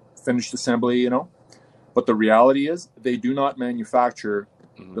 finished assembly, But the reality is they do not manufacture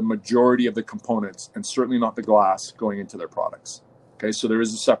the majority of the components, and certainly not the glass going into their products. Okay, so there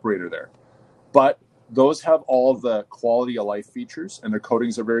is a separator there. But those have all of the quality of life features, and their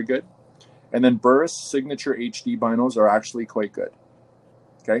coatings are very good. And then Burris Signature HD binos are actually quite good.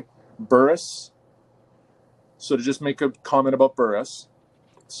 Okay, Burris. So to just make a comment about Burris,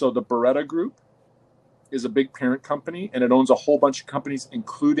 so the Beretta Group is a big parent company, and it owns a whole bunch of companies,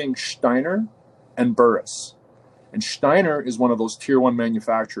 including Steiner and Burris. And Steiner is one of those tier 1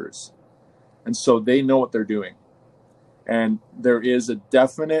 manufacturers. And so they know what they're doing. And there is a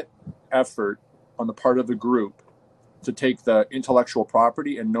definite effort on the part of the group to take the intellectual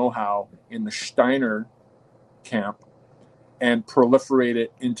property and know-how in the Steiner camp and proliferate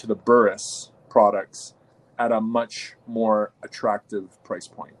it into the Burris products at a much more attractive price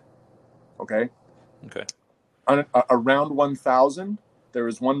point. Okay? Okay. Around 1,000, there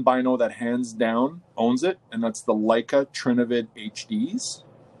is one bino that hands down owns it, and that's the Leica Trinovid HDs.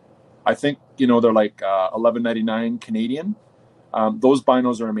 I think, they're like $11.99 Canadian. Those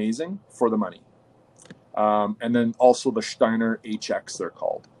binos are amazing for the money. And then also the Steiner HX, they're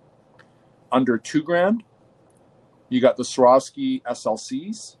called. Under $2,000, you got the Swarovski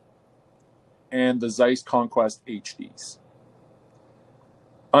SLCs and the Zeiss Conquest HDs.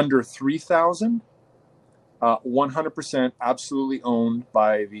 Under 3,000, 100% absolutely owned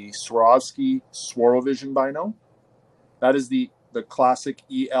by the Swarovski Swirlvision Bino. That is the classic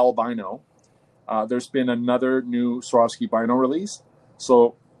EL Bino. There's been another new Swarovski Bino release.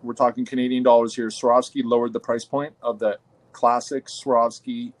 So we're talking Canadian dollars here. Swarovski lowered the price point of the classic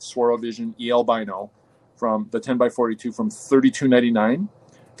Swarovski Swirlvision EL Bino from the 10x42 from $32.99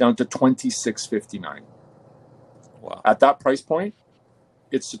 down to $26.59. Wow. At that price point,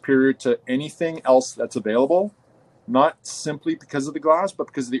 it's superior to anything else that's available, not simply because of the glass, but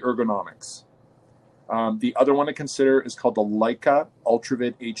because of the ergonomics. The other one to consider is called the Leica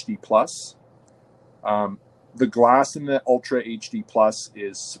Ultravid HD Plus. The glass in the Ultra HD Plus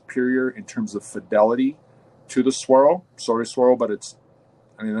is superior in terms of fidelity to the Swirl. Sorry, Swirl, but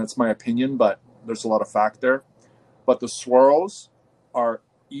that's my opinion, but there's a lot of fact there. But the Swirls are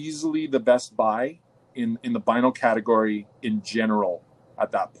easily the best buy in the bino category in general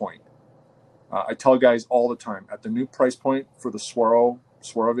at that point. I tell guys all the time, at the new price point for the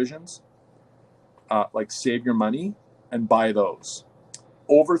Swirlvisions, save your money and buy those.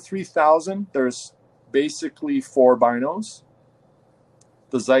 Over 3,000, there's basically 4 binos.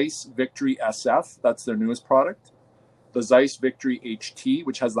 The Zeiss Victory SF, that's their newest product. The Zeiss Victory HT,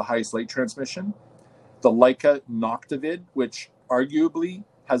 which has the highest light transmission. The Leica Noctavid, which arguably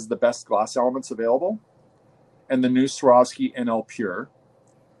has the best glass elements available. And the new Swarovski NL Pure.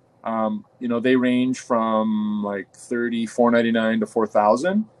 They range from like $34.99 to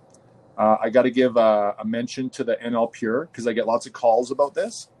 $4,000. I got to give a mention to the NL Pure because I get lots of calls about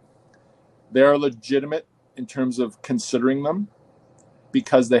this. They're legitimate in terms of considering them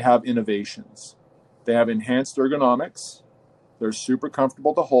because they have innovations. They have enhanced ergonomics. They're super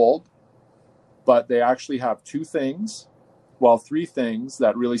comfortable to hold, but they actually have 3 things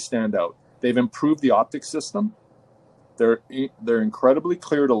that really stand out. They've improved the optic system. They're incredibly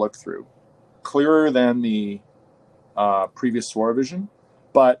clear to look through, clearer than the previous Swirlvision,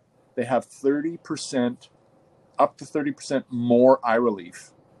 but they have 30%, up to 30% more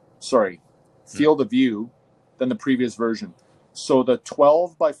field of view than the previous version. So the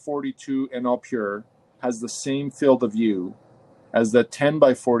 12x42 NL Pure has the same field of view as the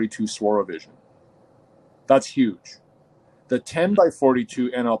 10x42 Swirlvision. That's huge. The 10 by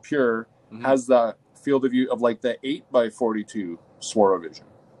 42 NL Pure has the field of view of like the 8 by 42 SwirlVision.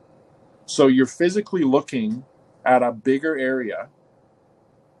 So you're physically looking at a bigger area,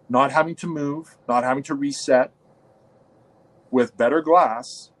 not having to move, not having to reset. With better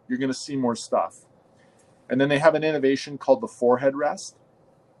glass, you're going to see more stuff. And then they have an innovation called the forehead rest.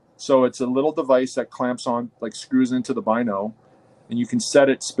 So it's a little device that clamps on, like screws into the bino, and you can set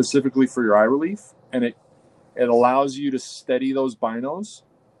it specifically for your eye relief. And it allows you to steady those binos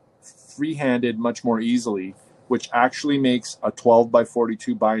free-handed much more easily, which actually makes a 12 by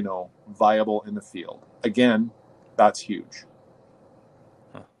 42 bino viable in the field. Again, that's huge.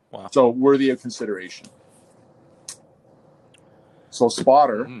 Wow. So worthy of consideration. So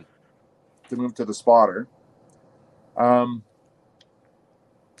spotter, to move to the spotter. The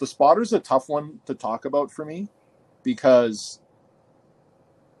spotter's a tough one to talk about for me because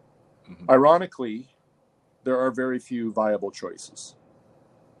ironically, there are very few viable choices.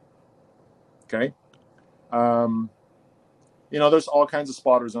 Okay. There's all kinds of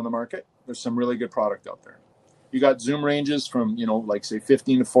spotters on the market. There's some really good product out there. You got zoom ranges from, like say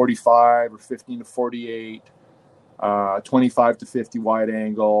 15 to 45 or 15 to 48, 25 to 50 wide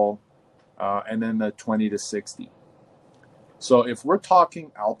angle, and then the 20 to 60. So if we're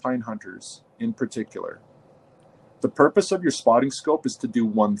talking alpine hunters in particular, the purpose of your spotting scope is to do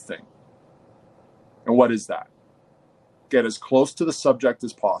one thing. And what is that? Get as close to the subject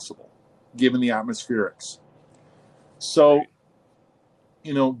as possible, given the atmospherics. So,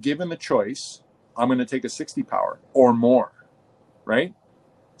 given the choice, I'm going to take a 60 power or more, right?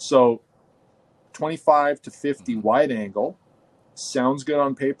 So 25 to 50 wide angle sounds good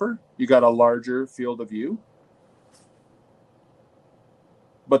on paper. You got a larger field of view.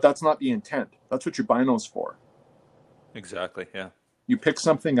 But that's not the intent. That's what your bino's for. Exactly, yeah. You pick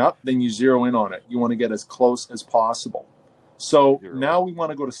something up, then you zero in on it. You want to get as close as possible. So now we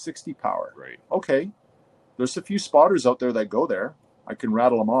want to go to 60 power. Right. Okay. There's a few spotters out there that go there. I can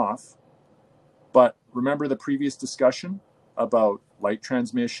rattle them off. But remember the previous discussion about light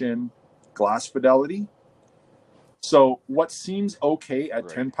transmission, glass fidelity? So what seems okay at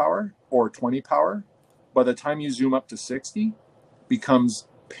 10 power or 20 power, by the time you zoom up to 60, becomes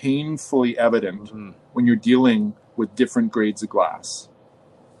painfully evident when you're dealing with different grades of glass.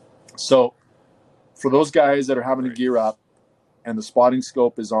 So for those guys that are having to gear up and the spotting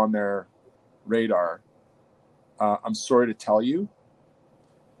scope is on their radar, I'm sorry to tell you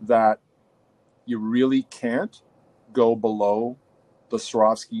that you really can't go below the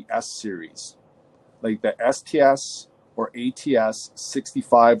Swarovski S series. Like the STS or ATS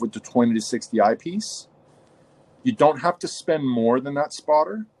 65 with the 20 to 60 eyepiece. You don't have to spend more than that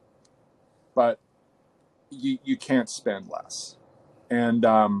spotter, but you can't spend less. And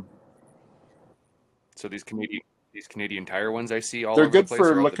so these Canadian Tire ones I see all they're over the good place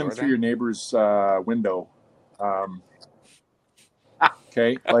for are out looking the door through your neighbor's window.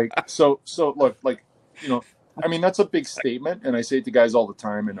 Okay, like so look, like that's a big statement, and I say it to guys all the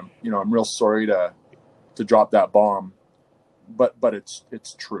time, and I'm real sorry to drop that bomb, but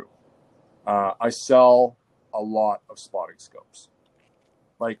it's true. I sell a lot of spotting scopes,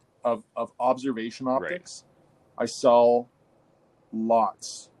 like of observation optics. I sell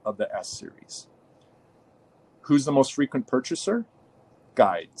lots of the S series. Who's the most frequent purchaser?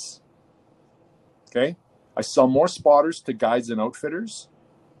 Guides. Okay, I sell more spotters to guides and outfitters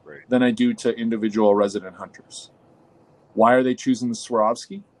than I do to individual resident hunters. Why are they choosing the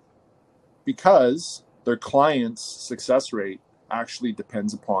Swarovski? Because their clients' success rate actually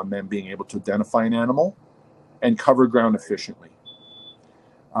depends upon them being able to identify an animal and cover ground efficiently.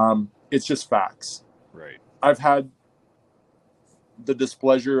 It's just facts. Right. I've had the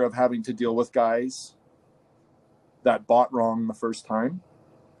displeasure of having to deal with guys that bought wrong the first time.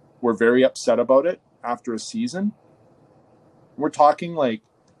 Were very upset about it after a season. We're talking like,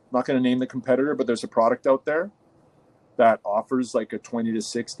 I'm not going to name the competitor, but there's a product out there that offers like a 20 to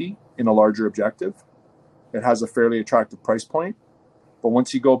 60 in a larger objective. It has a fairly attractive price point. But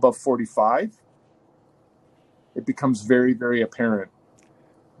once you go above 45, it becomes very, very apparent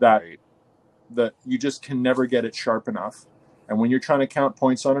that you just can never get it sharp enough. And when you're trying to count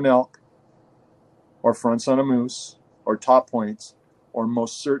points on an elk or fronts on a moose or top points, or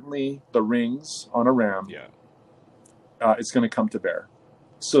most certainly the rings on a ram, it's going to come to bear.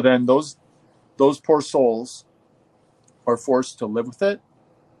 So then those poor souls are forced to live with it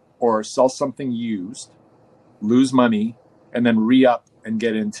or sell something used, lose money, and then re-up and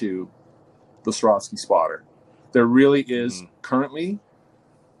get into the Swarovski spotter. There really is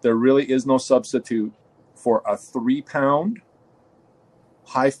no substitute for a 3-pound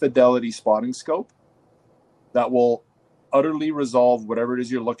high fidelity spotting scope that will utterly resolve whatever it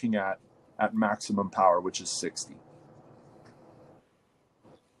is you're looking at maximum power, which is 60.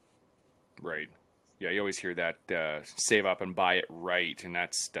 Right. Yeah, you always hear that save up and buy it right, and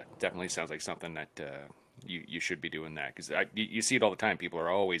that definitely sounds like something that you should be doing that, because you see it all the time. People are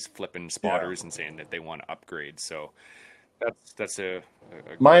always flipping spotters and saying that they want to upgrade. So that's a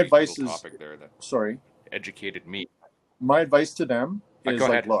my great advice little is topic there that educated me. My advice to them is go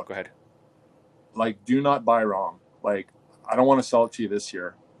like, ahead. look, Go ahead. like, do not buy wrong. Like, I don't want to sell it to you this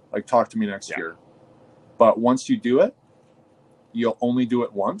year. Like, talk to me next year. But once you do it, you'll only do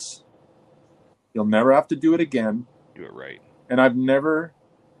it once. You'll never have to do it again. Do it right. And I've never,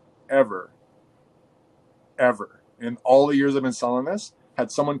 ever, ever, in all the years I've been selling this,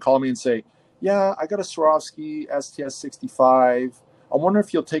 had someone call me and say, yeah, I got a Swarovski STS 65. I wonder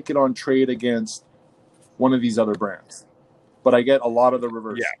if you'll take it on trade against one of these other brands. But I get a lot of the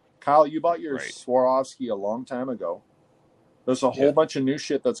reverse. Yeah. Kyle, you bought your Swarovski a long time ago. There's a whole bunch of new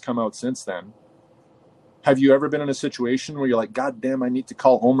shit that's come out since then. Have you ever been in a situation where you're like, God damn, I need to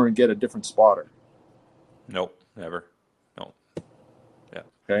call Omer and get a different spotter? Nope, never. No. Yeah.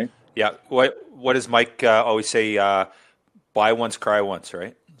 Okay. Yeah. What does Mike always say? Buy once, cry once,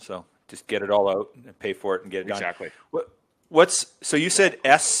 right? So just get it all out and pay for it and get it done. Exactly. So you said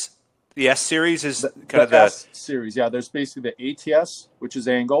the S series is kind of the S series. Yeah, there's basically the ATS, which is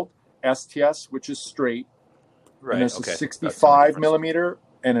angled, STS, which is straight. Right. And there's a 65 millimeter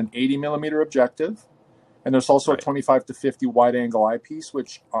and an 80 millimeter objective. And there's also a 25 to 50 wide angle eyepiece,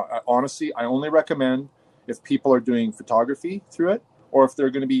 which honestly, I only recommend if people are doing photography through it, or if they're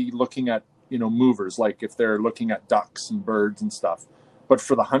going to be looking at, movers, like if they're looking at ducks and birds and stuff. But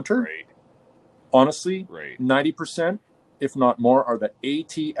for the hunter, honestly, 90%, if not more, are the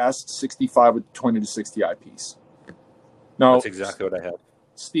ATS 65 with 20 to 60 eyepiece. Now, that's exactly what I had.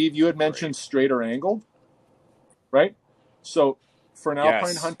 Steve, you had mentioned straight or angled, right? So for an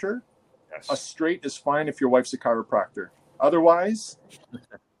alpine hunter, a straight is fine if your wife's a chiropractor. Otherwise,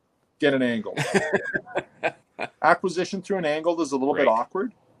 get an angle. Acquisition through an angled is a little bit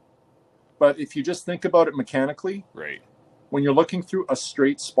awkward. But if you just think about it mechanically, when you're looking through a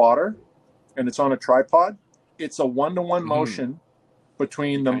straight spotter and it's on a tripod, it's a one-to-one motion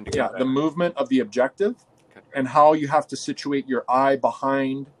between the movement of the objective and how you have to situate your eye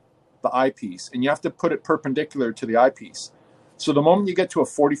behind the eyepiece. And you have to put it perpendicular to the eyepiece. So the moment you get to a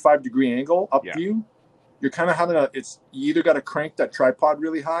 45-degree angle up view, you're kind of having you either got to crank that tripod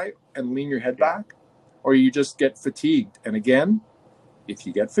really high and lean your head back, or you just get fatigued. And again, if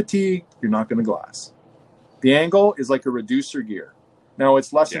you get fatigued, you're not going to glass. The angle is like a reducer gear. Now,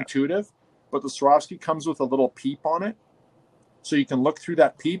 it's less intuitive, but the Swarovski comes with a little peep on it. So you can look through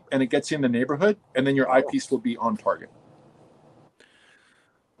that peep and it gets you in the neighborhood, and then your eyepiece will be on target.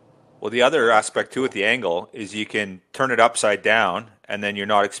 Well, the other aspect too with the angle is you can turn it upside down, and then you're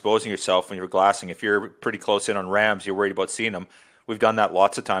not exposing yourself when you're glassing. If you're pretty close in on rams, you're worried about seeing them. We've done that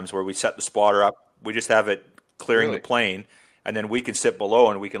lots of times where we set the spotter up, we just have it clearing the plane, and then we can sit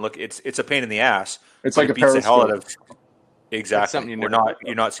below and we can look. It's a pain in the ass. It's like it a periscope. Exactly.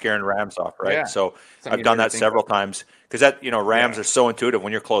 You're not scaring rams off, right? Yeah. So I've done that several times because rams are so intuitive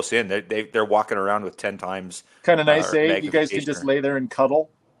when you're close in. They're walking around with 10 times. Kind of nice, eh? You guys can just lay there and cuddle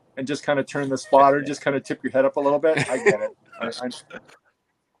and just kind of turn the spotter, just kind of tip your head up a little bit. I get it.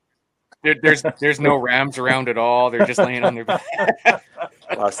 There's no rams around at all. They're just laying on their back.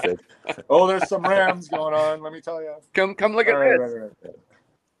 Busted. Oh, there's some rams going on. Let me tell you. Come look at this.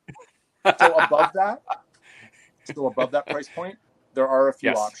 Right. So above that price point, there are a few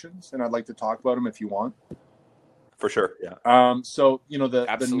options, and I'd like to talk about them if you want. For sure, yeah. So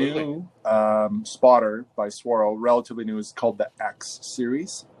the new spotter by Swaro, relatively new, is called the X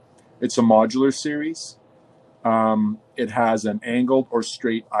series. It's a modular series. It has an angled or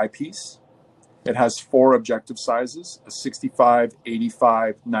straight eyepiece. It has 4 objective sizes: a 65,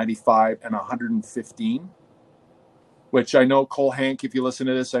 85, 95, and 115. Which I know, Cole Hank, if you listen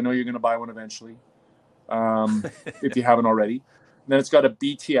to this, I know you're going to buy one eventually. If you haven't already. And then it's got a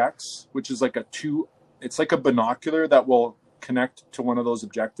BTX, which is like it's like a binocular that will connect to one of those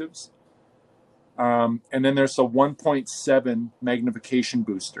objectives. And then there's a 1.7 magnification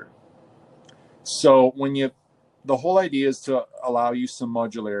booster. So the whole idea is to allow you some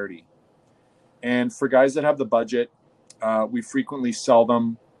modularity. And for guys that have the budget, we frequently sell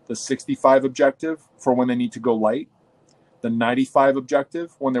them the 65 objective for when they need to go light, the 95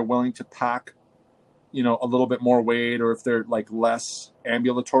 objective when they're willing to pack a little bit more weight, or if they're like less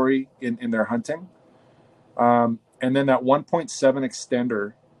ambulatory in their hunting. And then that 1.7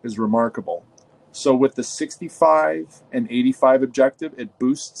 extender is remarkable. So with the 65 and 85 objective, it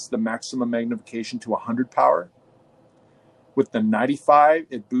boosts the maximum magnification to 100 power. With the 95,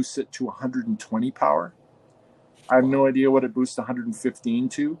 it boosts it to 120 power. I have no idea what it boosts 115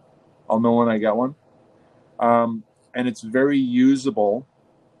 to. I'll know when I get one. And it's very usable.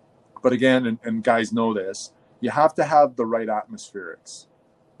 But again, and guys know this, you have to have the right atmospherics.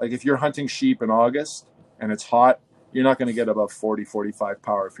 Like if you're hunting sheep in August and it's hot, you're not going to get above 40, 45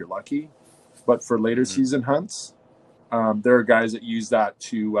 power if you're lucky. But for later season hunts, there are guys that use that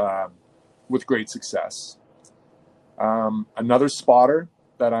with great success. Another spotter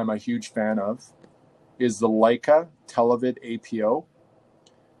that I'm a huge fan of is the Leica Televid APO.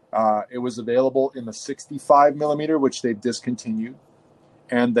 It was available in the 65 millimeter, which they've discontinued,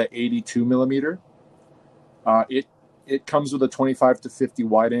 and the 82 millimeter. It comes with a 25 to 50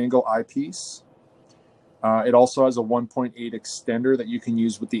 wide angle eyepiece. It also has a 1.8 extender that you can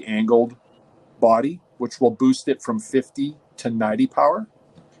use with the angled body, which will boost it from 50 to 90 power.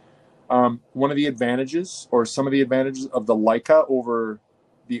 One of the advantages, or some of the advantages of the Leica over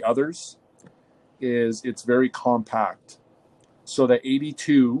the others, is it's very compact. So the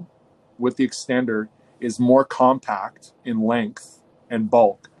 82 with the extender is more compact in length and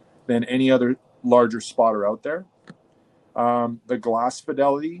bulk than any other larger spotter out there. The glass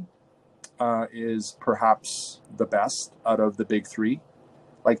fidelity is perhaps the best out of the big three.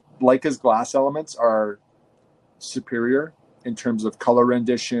 Like Leica's glass elements are superior in terms of color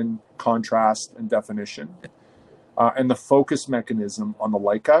rendition, contrast, and definition. And the focus mechanism on the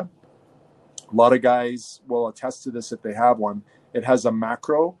Leica, a lot of guys will attest to this if they have one. It has a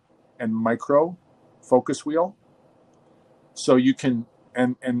macro and micro focus wheel. So you can,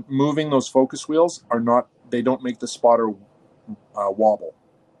 and moving those focus wheels they don't make the spotter wobble.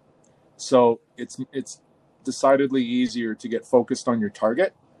 So it's decidedly easier to get focused on your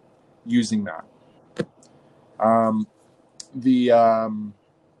target using that.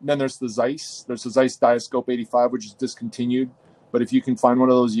 Then there's the Zeiss. There's the Zeiss Diascope 85, which is discontinued. But if you can find one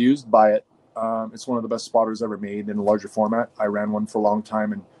of those used, buy it. It's one of the best spotters ever made in a larger format. I ran one for a long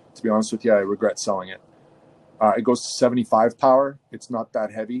time, and to be honest with you, I regret selling it. It goes to 75 power. It's not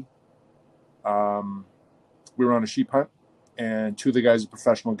that heavy. We were on a sheep hunt, and two of the guys are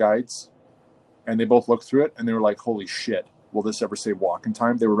professional guides, and they both looked through it, and they were like, holy shit, will this ever save walking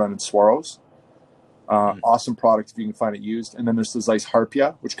time? They were running Swaros. Awesome product if you can find it used. And then there's the Zeiss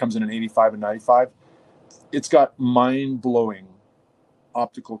Harpia, which comes in an 85 and 95. It's got mind-blowing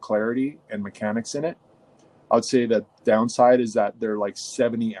optical clarity and mechanics in it. I would say the downside is that they're like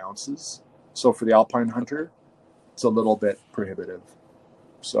 70 ounces. So for the alpine hunter, it's a little bit prohibitive.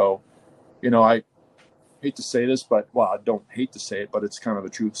 So, I hate to say this, but, well, I don't hate to say it, but it's kind of the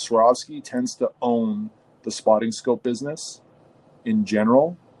truth. Swarovski tends to own the spotting scope business in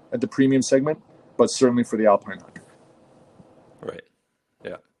general at the premium segment, but certainly for the alpine hunter. Right.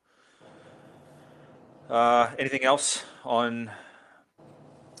 Yeah. Anything else on?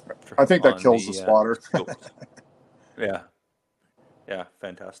 I think that kills the spotter. Yeah. Yeah.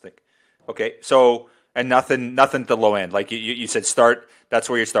 Fantastic. Okay. So, and nothing at the low end. Like you said, start. That's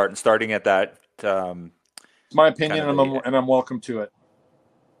where you're starting. Starting at that. It's my opinion, and I'm welcome to it.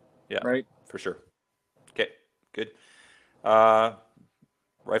 Yeah. Right. For sure. Okay. Good.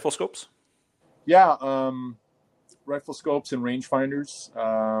 Rifle scopes. Yeah. Rifle scopes and rangefinders.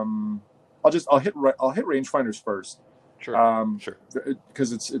 I'll hit rangefinders first. Sure. Sure.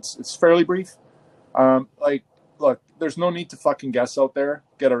 Because it's fairly brief. Look, there's no need to fucking guess out there.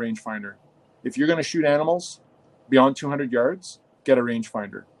 Get a rangefinder. If you're going to shoot animals beyond 200 yards, get a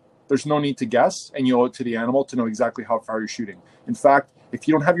rangefinder. There's no need to guess, and you owe it to the animal to know exactly how far you're shooting. In fact, if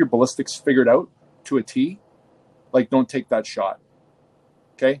you don't have your ballistics figured out to a T, don't take that shot.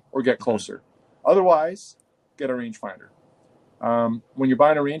 Okay? Or get closer. Otherwise, get a rangefinder. When you're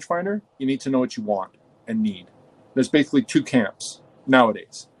buying a rangefinder, you need to know what you want and need. There's basically two camps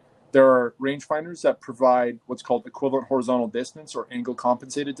nowadays. There are rangefinders that provide what's called equivalent horizontal distance or angle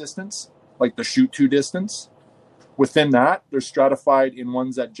compensated distance, like the shoot to distance. Within that, they're stratified in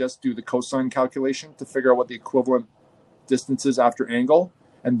ones that just do the cosine calculation to figure out what the equivalent distance is after angle,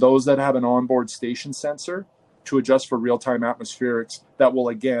 and those that have an onboard station sensor to adjust for real-time atmospherics that will,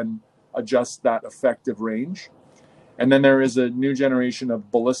 again, adjust that effective range. And then there is a new generation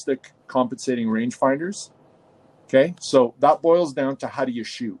of ballistic compensating rangefinders. Okay, so that boils down to how do you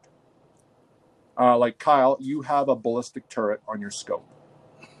shoot? Like Kyle, you have a ballistic turret on your scope,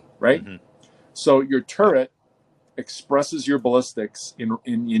 right? Mm-hmm. So your turret expresses your ballistics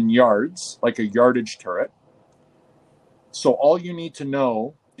in yards, like a yardage turret. So all you need to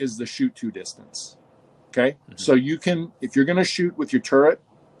know is the shoot to distance. Okay, so you can, if you're going to shoot with your turret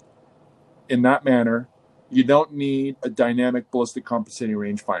in that manner, you don't need a dynamic ballistic compensating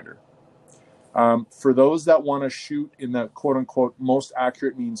rangefinder. For those that want to shoot in the quote unquote most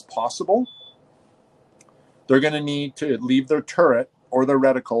accurate means possible, they're going to need to leave their turret or their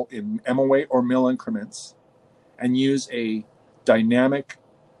reticle in MOA or mil increments and use a dynamic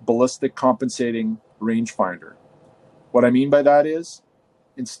ballistic compensating rangefinder. What I mean by that is,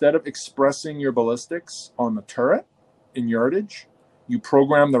 instead of expressing your ballistics on the turret in yardage, you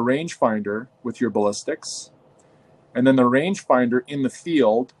program the rangefinder with your ballistics, and then the rangefinder in the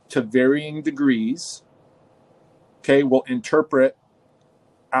field to varying degrees, okay, will interpret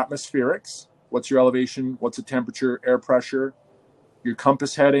atmospherics. What's your elevation? What's the temperature, air pressure, your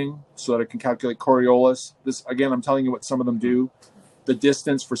compass heading, so that it can calculate Coriolis. This, again, I'm telling you what some of them do. The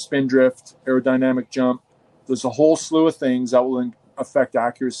distance for spin drift, aerodynamic jump. There's a whole slew of things that will affect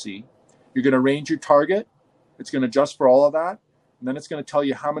accuracy. You're going to range your target. It's going to adjust for all of that. And then it's going to tell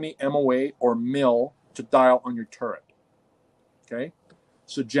you how many MOA or mil to dial on your turret. Okay?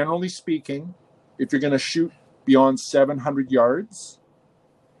 So generally speaking, if you're going to shoot beyond 700 yards,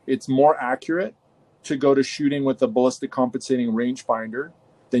 it's more accurate to go to shooting with a ballistic compensating rangefinder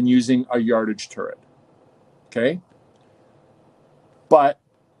than using a yardage turret. Okay? But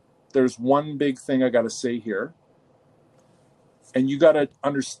there's one big thing I got to say here. And you got to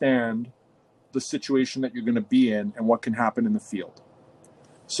understand the situation that you're going to be in and what can happen in the field.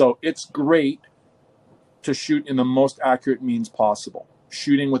 So it's great to shoot in the most accurate means possible.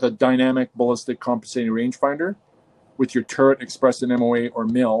 Shooting with a dynamic ballistic compensating rangefinder with your turret expressed in MOA or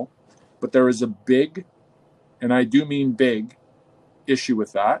mil. But there is a big, and I do mean big, issue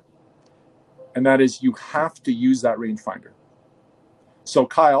with that. And that is you have to use that rangefinder. So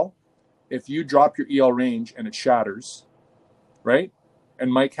Kyle, if you drop your EL range and it shatters, right?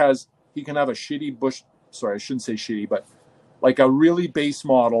 And Mike he can have a shitty bush, sorry, I shouldn't say shitty, but like a really base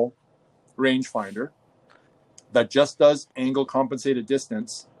model rangefinder that just does angle compensated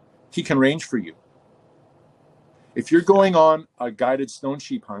distance, he can range for you. If you're going on a guided stone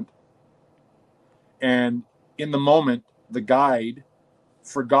sheep hunt and in the moment the guide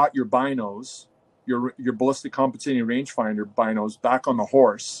forgot your binos, your ballistic compensating rangefinder binos back on the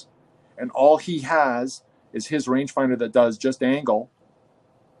horse, and all he has is his rangefinder that does just angle,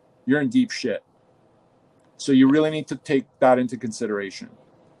 you're in deep shit. So you really need to take that into consideration.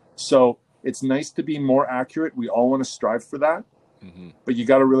 So it's nice to be more accurate. We all want to strive for that. Mm-hmm. But you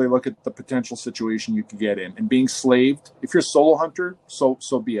got to really look at the potential situation you could get in. And being slaved, if you're a solo hunter, so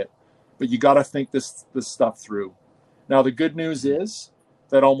be it. But you got to think this stuff through. Now, the good news is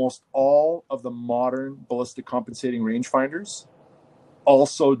that almost all of the modern ballistic compensating rangefinders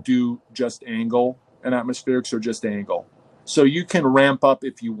also do just angle and atmospherics or just angle. So you can ramp up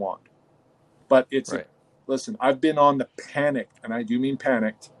if you want. But it's, right. Listen, I've been on the panicked, and I do mean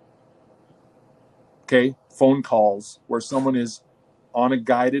panicked, okay, phone calls where someone is on a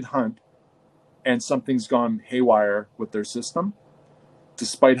guided hunt and something's gone haywire with their system,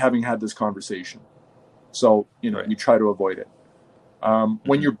 despite having had this conversation. So, right. You try to avoid it.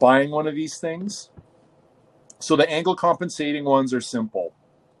 When you're buying one of these things, so the angle compensating ones are simple.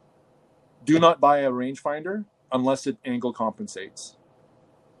 Do not buy a rangefinder unless it angle compensates.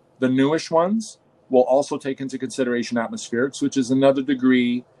 The newish ones will also take into consideration atmospherics, which is another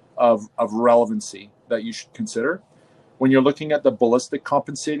degree of relevancy that you should consider. When you're looking at the ballistic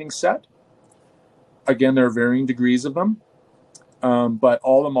compensating set, again, there are varying degrees of them, but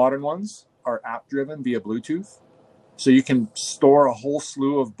all the modern ones are app-driven via Bluetooth. So you can store a whole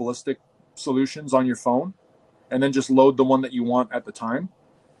slew of ballistic solutions on your phone and then just load the one that you want at the time.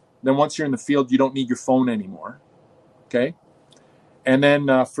 Then once you're in the field, you don't need your phone anymore, okay? And then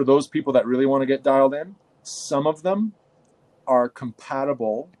for those people that really want to get dialed in, some of them are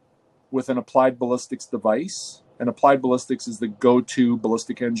compatible with an Applied Ballistics device. And Applied Ballistics is the go-to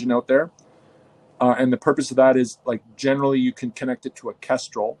ballistic engine out there. And the purpose of that is, like, generally you can connect it to a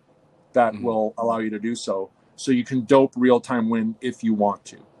Kestrel that will allow you to do so. So you can dope real-time wind if you want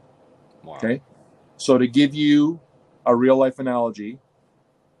to. Wow. Okay? So to give you a real-life analogy,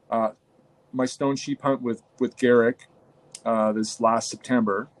 my stone sheep hunt with Garrick this last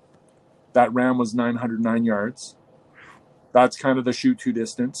September, that ram was 909 yards. That's kind of the shoot-to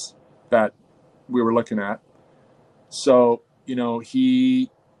distance that we were looking at. So, he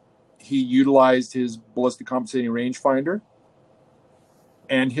utilized his ballistic compensating rangefinder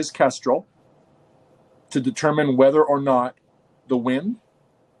and his Kestrel to determine whether or not the wind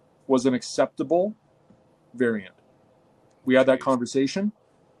was an acceptable variant. We had that conversation.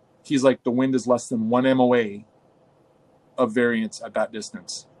 He's like, the wind is less than 1 MOA of variance at that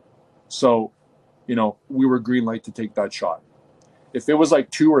distance. So, we were green light to take that shot. If it was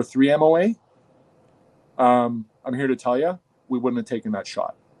like 2 or 3 MOA, I'm here to tell you, we wouldn't have taken that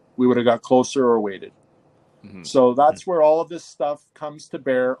shot. we would have got closer or waited. So that's where all of this stuff comes to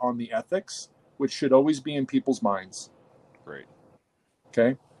bear on the ethics, which should always be in people's minds. Right.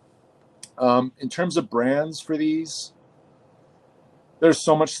 Okay. In terms of brands for these, there's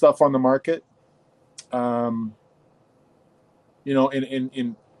so much stuff on the market. In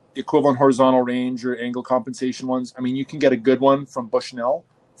equivalent horizontal range or angle compensation ones, I mean, you can get a good one from Bushnell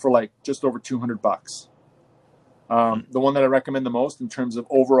for like just over $200. The one that I recommend the most in terms of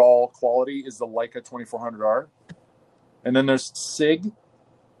overall quality is the Leica 2400R. And then there's SIG,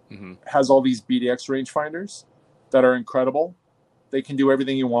 has all these BDX rangefinders that are incredible. They can do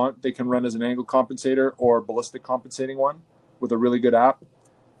everything you want. They can run as an angle compensator or ballistic compensating one with a really good app.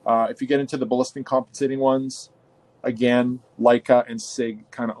 If you get into the ballistic compensating ones, again, Leica and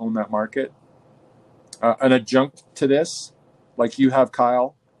SIG kind of own that market. An adjunct to this, like you have,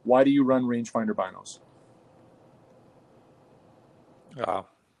 Kyle, why do you run rangefinder binos?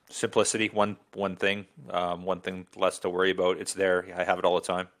 Simplicity, one thing less to worry about. It's there. I have it all the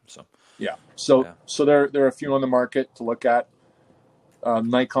time. So So there are a few on the market to look at.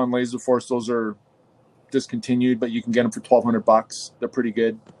 Nikon Laser Force, those are discontinued, but you can get them for $1,200. They're pretty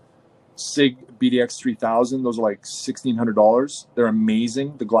good. SIG BDX 3000, those are like $1,600. They're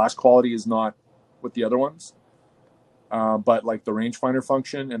amazing. The glass quality is not with the other ones, but like the rangefinder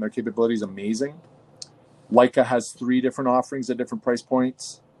function and their capability is amazing. Leica has 3 different offerings at different price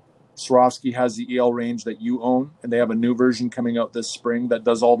points. Swarovski has the EL range that you own, and they have a new version coming out this spring that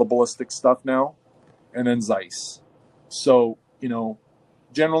does all the ballistic stuff now, and then Zeiss. So,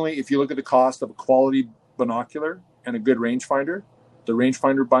 generally, if you look at the cost of a quality binocular and a good rangefinder, the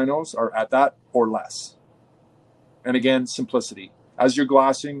rangefinder binos are at that or less. And again, simplicity. As you're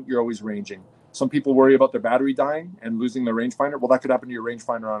glassing, you're always ranging. Some people worry about their battery dying and losing their rangefinder. Well, that could happen to your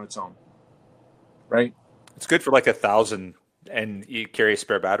rangefinder on its own, right? it's good for like 1,000, and you carry a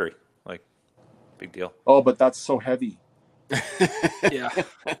spare battery. Like, big deal. Oh, but that's so heavy. Yeah,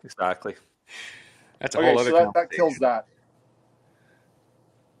 exactly. That's a whole other so that kills that.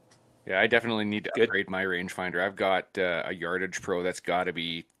 Yeah, I definitely need to upgrade my rangefinder. I've got a Yardage Pro that's got to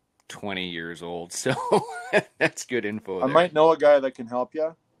be 20 years old, so that's good info. I might know a guy that can help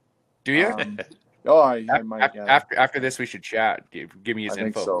you. Do you? I might. Yeah. After this, we should chat. Give me his info. I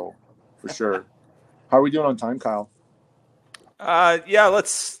think so, for sure. How are we doing on time, Kyle? Yeah,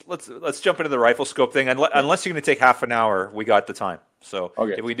 let's jump into the rifle scope thing. Unless you're going to take half an hour, we got the time. So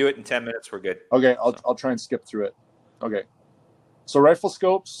if we do it in 10 minutes, we're good. Okay, I'll try and skip through it. Okay. So rifle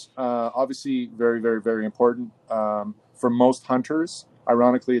scopes, obviously very, very, very important. For most hunters,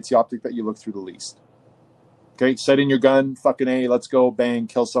 ironically, it's the optic that you look through the least. Okay, set in your gun, fucking A, let's go, bang,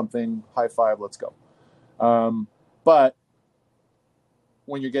 kill something, high five, let's go. But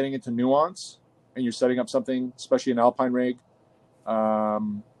when you're getting into nuance and you're setting up something, especially an alpine rig,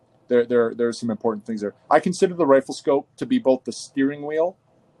 there are some important things there. I consider the rifle scope to be both the steering wheel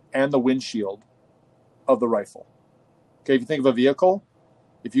and the windshield of the rifle. Okay, if you think of a vehicle,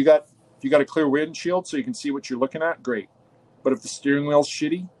 if you got a clear windshield so you can see what you're looking at, great. But if the steering wheel's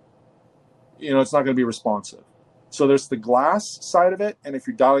shitty, it's not going to be responsive. So there's the glass side of it, and if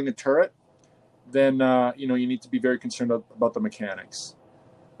you're dialing a turret, then you need to be very concerned about the mechanics.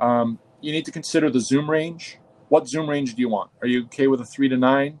 You need to consider the zoom range. What zoom range do you want? Are you okay with a 3 to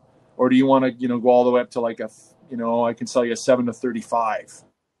 9, or do you want to go all the way up to like I can sell you a 7 to 35?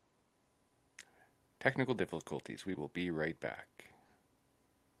 Technical difficulties. We will be right back.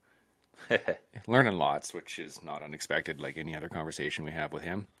 Learning lots, which is not unexpected, like any other conversation we have with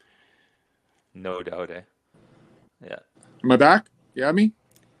him. No doubt, eh? Yeah. Am I back? You have me?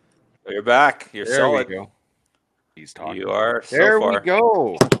 Oh, you're back. You're there solid. We go. He's talking. You are so there far. We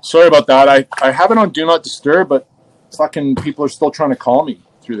go. Sorry about that. I have it on Do Not Disturb, but fucking people are still trying to call me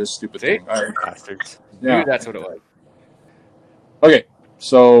through this stupid thing. Bastards. Yeah, that's what it was. Okay.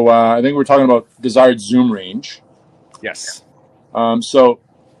 So I think we're talking about desired zoom range. Yes. So,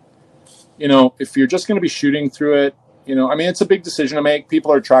 if you're just going to be shooting through it, it's a big decision to make.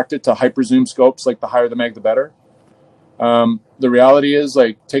 People are attracted to hyper zoom scopes, like the higher the mag, the better. The reality is,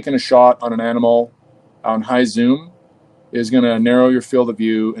 like, taking a shot on an animal on high zoom is going to narrow your field of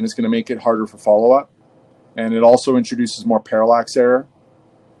view, and it's going to make it harder for follow-up. And it also introduces more parallax error.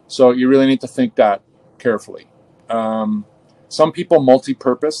 So you really need to think that carefully. Some people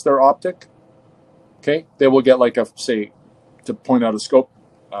multi-purpose their optic. Okay, they will get like to point out a scope,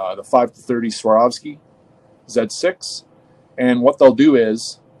 the 5 to 30 Swarovski Z6, and what they'll do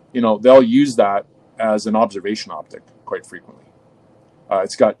is, they'll use that as an observation optic quite frequently.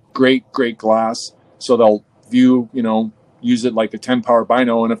 It's got great glass, so they'll view, use it like a 10 power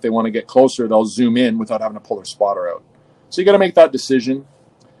bino, and if they want to get closer, they'll zoom in without having to pull their spotter out. So you got to make that decision.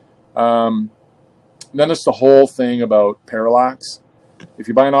 Then there's the whole thing about parallax. If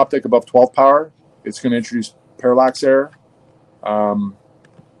you buy an optic above 12 power, it's going to introduce parallax error.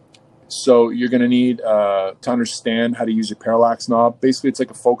 So you're going to need to understand how to use your parallax knob. Basically, it's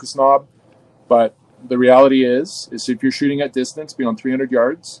like a focus knob, but the reality is if you're shooting at distance beyond 300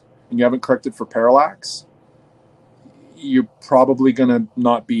 yards and you haven't corrected for parallax, you're probably going to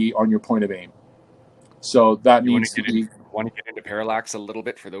not be on your point of aim. So that needs to be... Want to get into parallax a little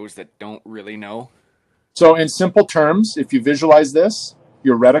bit for those that don't really know? So in simple terms, if you visualize this,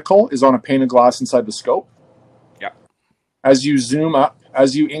 your reticle is on a pane of glass inside the scope. Yeah. As you zoom up,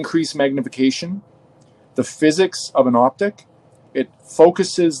 as you increase magnification, the physics of an optic, it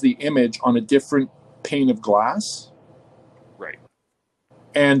focuses the image on a different pane of glass. Right.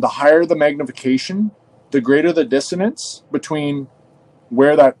 And the higher the magnification, the greater the dissonance between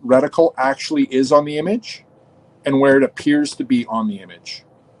where that reticle actually is on the image and where it appears to be on the image.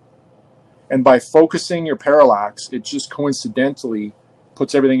 And by focusing your parallax, it just coincidentally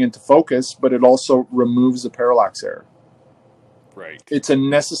puts everything into focus, but it also removes the parallax error. Right. It's a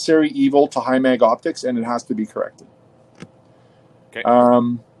necessary evil to high mag optics, and it has to be corrected. Okay.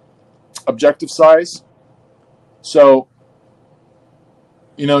 Objective size. So,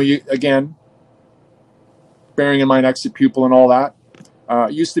 you again, bearing in mind exit pupil and all that,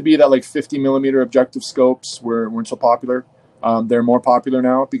 it used to be that like 50 millimeter objective scopes weren't so popular. They're more popular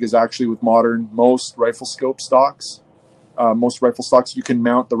now because actually with most rifle scope stocks, you can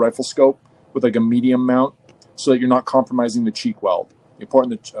mount the rifle scope with like a medium mount so that you're not compromising the cheek weld. The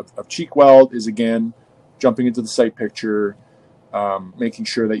importance of cheek weld is, again, jumping into the sight picture, making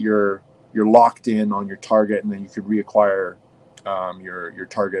sure that you're locked in on your target, and then you could reacquire your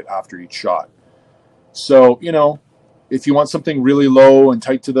target after each shot. So, if you want something really low and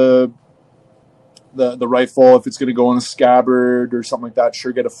tight to the rifle, if it's going to go in a scabbard or something like that,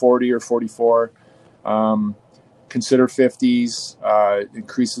 sure, get a 40 or 44. Consider 50s.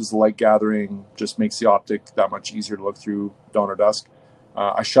 Increases the light gathering, just makes the optic that much easier to look through dawn or dusk.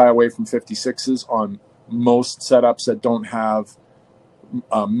 I shy away from 56s on most setups that don't have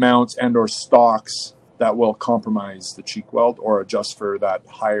mounts and or stocks that will compromise the cheek weld or adjust for that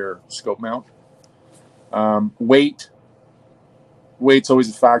higher scope mount. Weight's always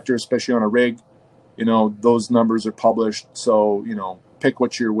a factor, especially on a rig. Those numbers are published, so pick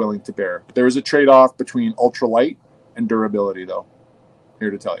what you're willing to bear. There is a trade-off between ultralight and durability, though. Here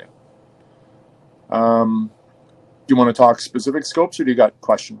to tell you. Do you want to talk specific scopes, or do you got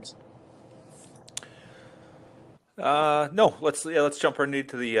questions? No. Let's jump right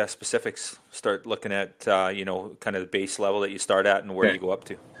into the specifics. Start looking at kind of the base level that you start at and where you go up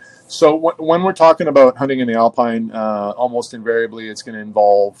to. So when we're talking about hunting in the alpine, almost invariably it's going to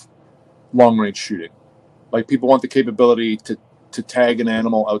involve long-range shooting. Like, people want the capability to tag an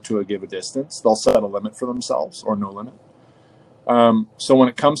animal out to a given distance. They'll set a limit for themselves or no limit. So when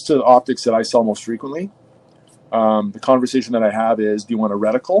it comes to the optics that I sell most frequently, the conversation that I have is, do you want a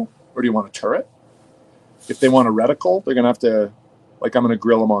reticle or do you want a turret? If they want a reticle, they're going to have to, I'm going to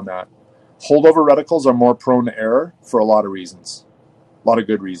grill them on that. Holdover reticles are more prone to error for a lot of reasons. A lot of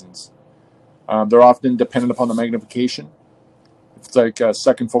good reasons. They're often dependent upon the magnification. If it's like a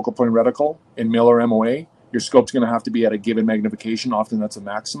second focal point reticle in MIL or MOA, your scope's going to have to be at a given magnification. Often that's a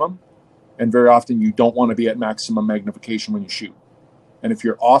maximum. And very often you don't want to be at maximum magnification when you shoot. And if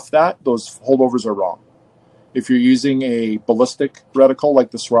you're off that, those holdovers are wrong. If you're using a ballistic reticle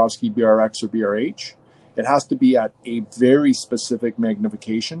like the Swarovski BRX or BRH, it has to be at a very specific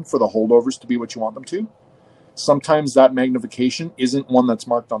magnification for the holdovers to be what you want them to. Sometimes that magnification isn't one that's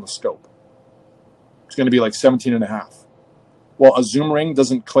marked on the scope. It's going to be like 17.5. Well, a zoom ring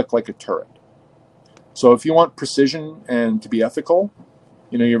doesn't click like a turret. So if you want precision and to be ethical,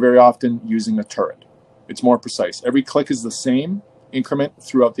 you're very often using a turret. It's more precise. Every click is the same increment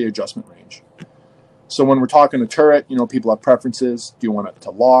throughout the adjustment range. So when we're talking a turret, people have preferences. Do you want it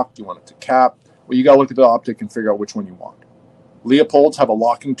to lock? Do you want it to cap? Well, you got to look at the optic and figure out which one you want. Leopolds have a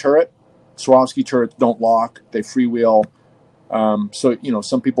locking turret. Swarovski turrets don't lock. They freewheel. So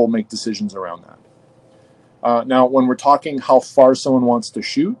some people make decisions around that. Now, when we're talking how far someone wants to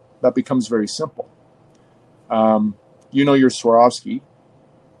shoot, that becomes very simple. Your Swarovski,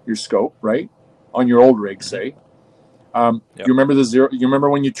 your scope, right? On your old rig, say. Yep. You remember the zero? You remember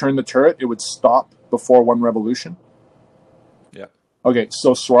when you turned the turret, it would stop before one revolution? Yeah. Okay,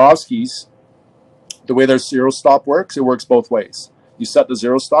 so Swarovskis, the way their zero stop works, it works both ways. You set the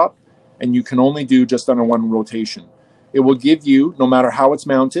zero stop, and you can only do just under one rotation. It will give you, no matter how it's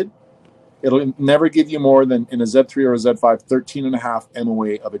mounted, it'll never give you more than, in a Z3 or a Z5, 13.5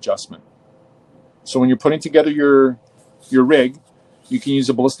 MOA of adjustment. So when you're putting together your rig, you can use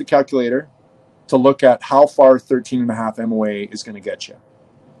a ballistic calculator to look at how far 13.5 MOA is going to get you.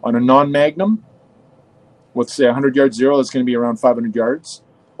 On a non-magnum, with say 100-yard zero, it's going to be around 500 yards.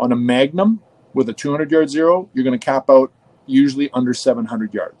 On a magnum with a 200-yard zero, you're going to cap out usually under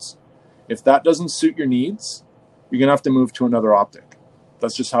 700 yards. If that doesn't suit your needs, you're going to have to move to another optic.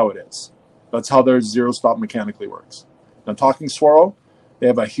 That's just how it is. That's how their zero stop mechanically works. Now, talking Swaro, they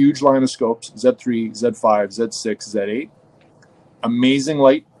have a huge line of scopes, Z3, Z5, Z6, Z8. Amazing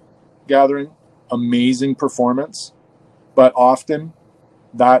light gathering, amazing performance, but often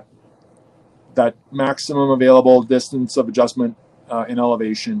that maximum available distance of adjustment in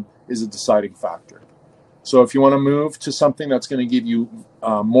elevation is a deciding factor. So if you want to move to something that's going to give you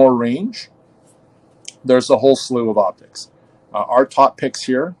more range, there's a whole slew of optics. Our top picks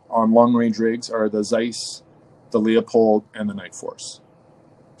here on long-range rigs are the Zeiss, the Leopold, and the Nightforce.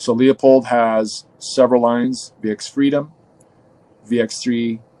 So Leopold has several lines: VX Freedom,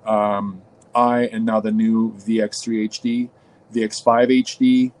 VX3 I, and now the new VX3 HD, VX5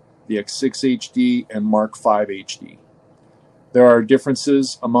 HD, VX6 HD, and Mark V HD. There are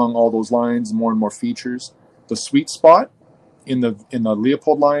differences among all those lines, more and more features. The sweet spot in the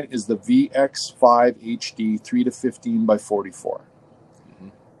Leopold line is the VX5 HD 3-15 by 44.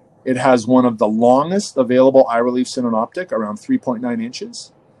 It has one of the longest available eye reliefs in an optic, around 3.9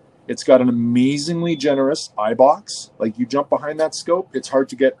 inches. It's got an amazingly generous eye box. Like, you jump behind that scope, it's hard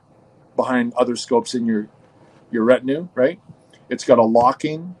to get behind other scopes in your retinue, right? It's got a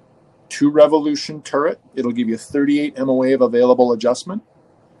locking 2-revolution turret. It'll give you 38 MOA of available adjustment.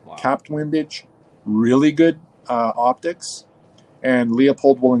 Wow. Capped windage, really good optics, and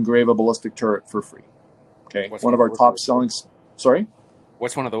Leopold will engrave a ballistic turret for free. Okay, one of our top selling. Sorry,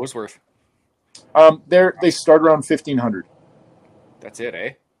 what's one of those worth? They start around 1,500. That's it,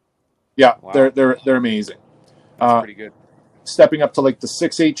 eh? Yeah, wow. They're amazing. That's pretty good. Stepping up to like the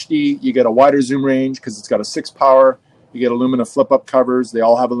 6 HD, you get a wider zoom range because it's got a 6 power. You get Illumina flip-up covers. They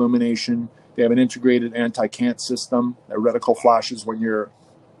all have illumination. They have an integrated anti-cant system that reticle flashes when you're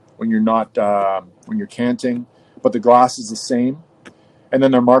canting, but the glass is the same. And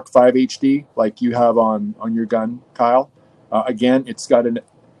then their Mark V HD, like you have on your gun, Kyle. Again, it's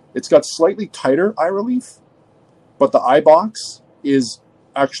got slightly tighter eye relief, but the eye box is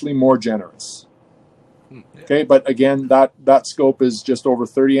actually more generous. Okay, but again, that scope is just over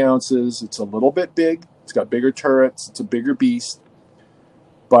 30 ounces. It's a little bit big. It's got bigger turrets. It's a bigger beast,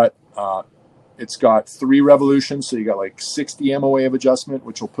 but it's got 3 revolutions, so you got like 60 MOA of adjustment,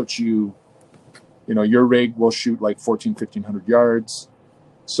 which will put you, your rig will shoot like 1,500 yards.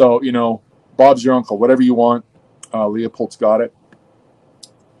 So, Bob's your uncle, whatever you want. Leopold's got it.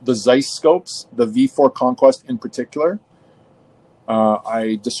 The Zeiss scopes, the V4 Conquest in particular,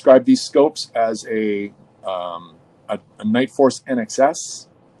 I describe these scopes as a Nightforce NXS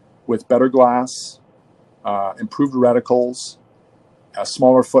with better glass, improved reticles, a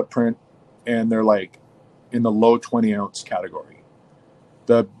smaller footprint, and they're like in the low 20 ounce category.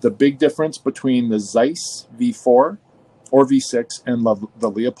 The big difference between the Zeiss V4 or V6 and the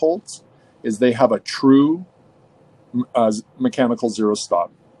Leopolds is they have a true mechanical zero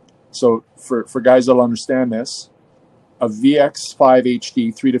stop. So for guys that'll understand this, a VX5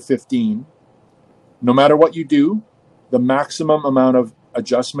 HD 3-15, no matter what you do, the maximum amount of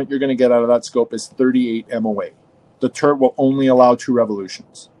adjustment you're going to get out of that scope is 38 MOA. The turret will only allow 2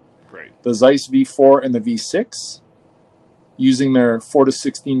 revolutions. Great. The Zeiss V4 and the V6, using their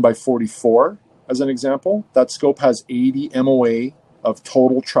 4-16 by 44 as an example, that scope has 80 MOA of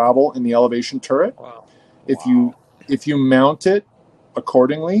total travel in the elevation turret. Wow. If you mount it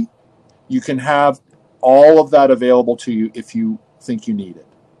accordingly, you can have all of that available to you if you think you need it.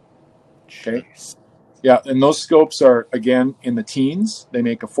 Okay. Jeez. Yeah, and those scopes are, again, in the teens. They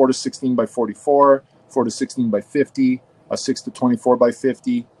make a 4-16 by 44, 4-16 by 50, a 6-24 by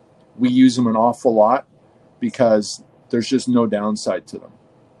 50. We use them an awful lot because there's just no downside to them.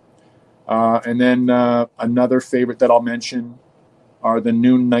 And then another favorite that I'll mention are the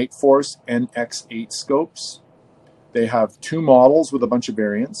new Nightforce NX8 scopes. They have 2 models with a bunch of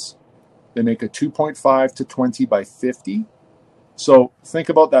variants. They make a 2.5 to 20 by 50. So think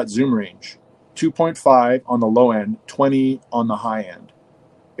about that zoom range. 2.5 on the low end, 20 on the high end.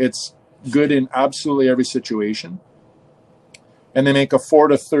 It's good in absolutely every situation. And they make a 4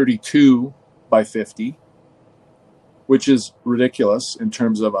 to 32 by 50, which is ridiculous in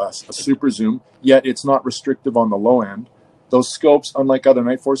terms of a super zoom, yet it's not restrictive on the low end. Those scopes, unlike other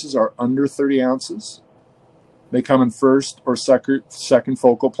Nightforces, are under 30 ounces. They come in first or second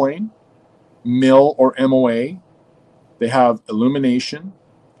focal plane, mil or MOA. They have illumination,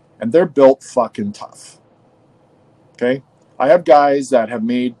 and they're built fucking tough. Okay? I have guys that have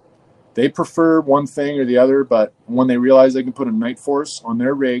they prefer one thing or the other, but when they realize they can put a Night Force on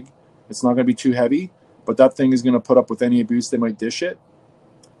their rig, it's not going to be too heavy, but that thing is going to put up with any abuse, they might dish it.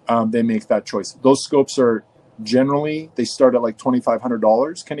 They make that choice. Those scopes are generally, they start at like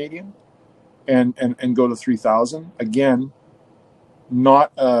 $2,500 Canadian and go to $3,000. Again,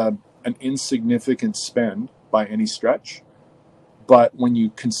 not an insignificant spend by any stretch, but when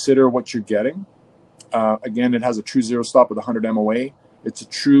you consider what you're getting, again, it has a true zero stop with 100 MOA. It's a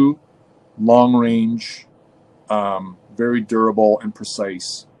true long range, very durable and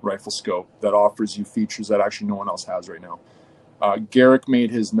precise rifle scope that offers you features that actually no one else has right now. Garrick made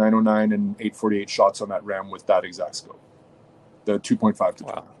his 909 and 848 shots on that RAM with that exact scope, the 2.5 to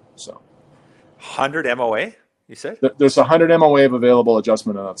 20. So 100 MOA, you said? There's 100 MOA of available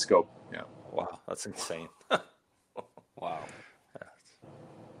adjustment on that scope. Yeah. Wow, that's insane. Wow.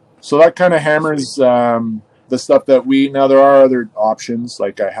 So that kind of hammers the stuff that now there are other options,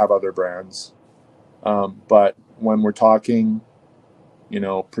 like I have other brands. But when we're talking,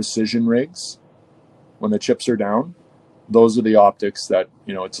 precision rigs, when the chips are down, those are the optics that,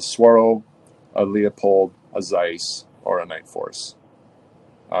 it's a Swaro, a Leopold, a Zeiss, or a Night Force.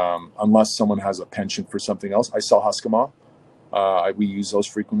 Unless someone has a penchant for something else. I sell Husqvarna. We use those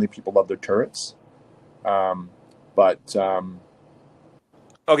frequently. People love their turrets.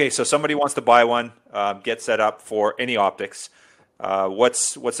 Okay, so somebody wants to buy one, get set up for any optics.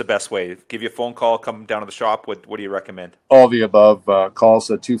 What's the best way? Give you a phone call, come down to the shop. What do you recommend? All the above. Call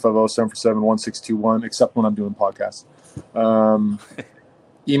us at 250-747-1621, except when I'm doing podcasts.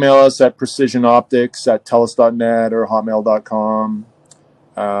 Email us at precisionoptics@telus.net or hotmail.com.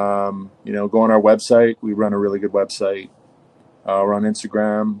 Go on our website. We run a really good website. We're on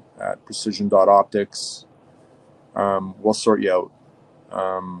Instagram at precision.optics. We'll sort you out.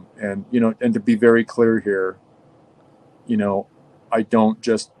 And to be very clear here, I don't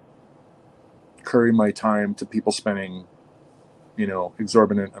just curry my time to people spending,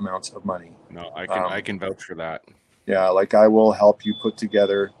 exorbitant amounts of money. No, I can vouch for that. Yeah, like I will help you put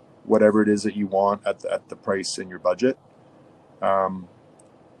together whatever it is that you want at the price in your budget.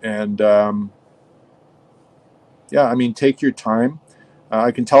 Take your time.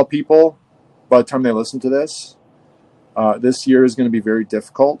 I can tell people by the time they listen to this, this year is going to be very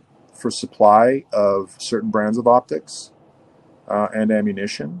difficult for supply of certain brands of optics and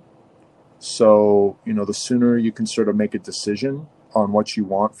ammunition. So, the sooner you can sort of make a decision on what you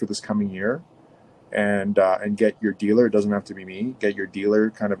want for this coming year and get your dealer, it doesn't have to be me, get your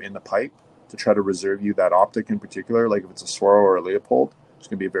dealer kind of in the pipe to try to reserve you that optic in particular. Like if it's a Swaro or a Leopold, it's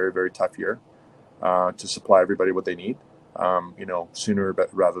going to be a very, very tough year to supply everybody what they need. Sooner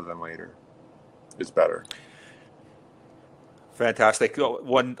rather than later is better. Fantastic.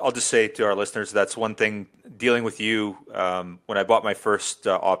 I'll just say to our listeners, that's one thing dealing with you. When I bought my first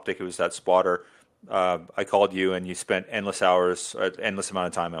optic, it was that spotter. I called you and you spent endless hours, endless amount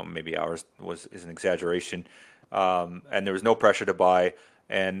of time, maybe hours is an exaggeration. And there was no pressure to buy.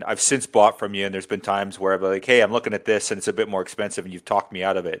 And I've since bought from you, and there's been times where I'm like, hey, I'm looking at this and it's a bit more expensive, and you've talked me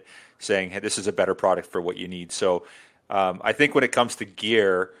out of it, saying, hey, this is a better product for what you need. So I think when it comes to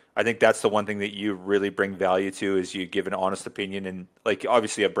gear, I think that's the one thing that you really bring value to, is you give an honest opinion, and like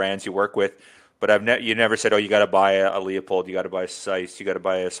obviously have brands you work with, but you never said, oh, you got to buy a Leopold, you got to buy a Zeiss, you got to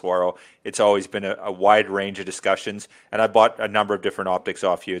buy a Swaro. It's always been a wide range of discussions, and I bought a number of different optics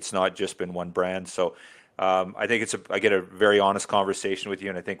off you. It's not just been one brand. So I think I get a very honest conversation with you,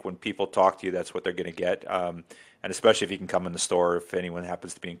 and I think when people talk to you, that's what they're going to get. And especially if you can come in the store, if anyone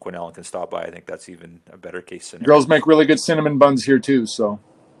happens to be in Quesnel and can stop by, I think that's even a better case scenario. Girls make really good cinnamon buns here too, so.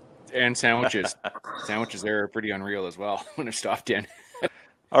 And sandwiches. Sandwiches there are pretty unreal as well when they're stopped in.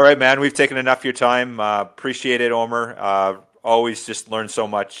 All right, man. We've taken enough of your time. Appreciate it, Omer. Always just learned so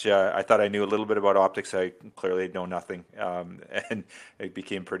much. I thought I knew a little bit about optics. I clearly know nothing. And it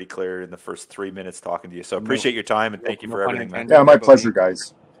became pretty clear in the first 3 minutes talking to you. So appreciate your time, and thank you for everything, man. Yeah, my pleasure,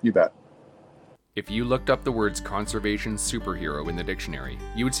 guys. You bet. If you looked up the words conservation superhero in the dictionary,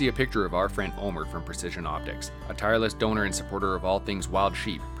 you would see a picture of our friend Omer from Precision Optics. A tireless donor and supporter of all things wild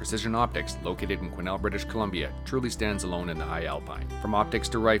sheep, Precision Optics, located in Quesnel, British Columbia, truly stands alone in the high alpine. From optics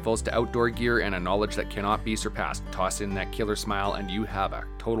to rifles to outdoor gear and a knowledge that cannot be surpassed, toss in that killer smile and you have a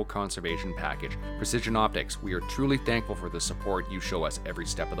total conservation package. Precision Optics, we are truly thankful for the support you show us every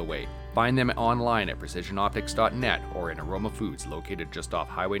step of the way. Find them online at precisionoptics.net or in Aroma Foods, located just off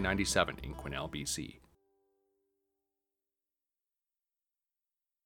Highway 97 in Quesnel, BC.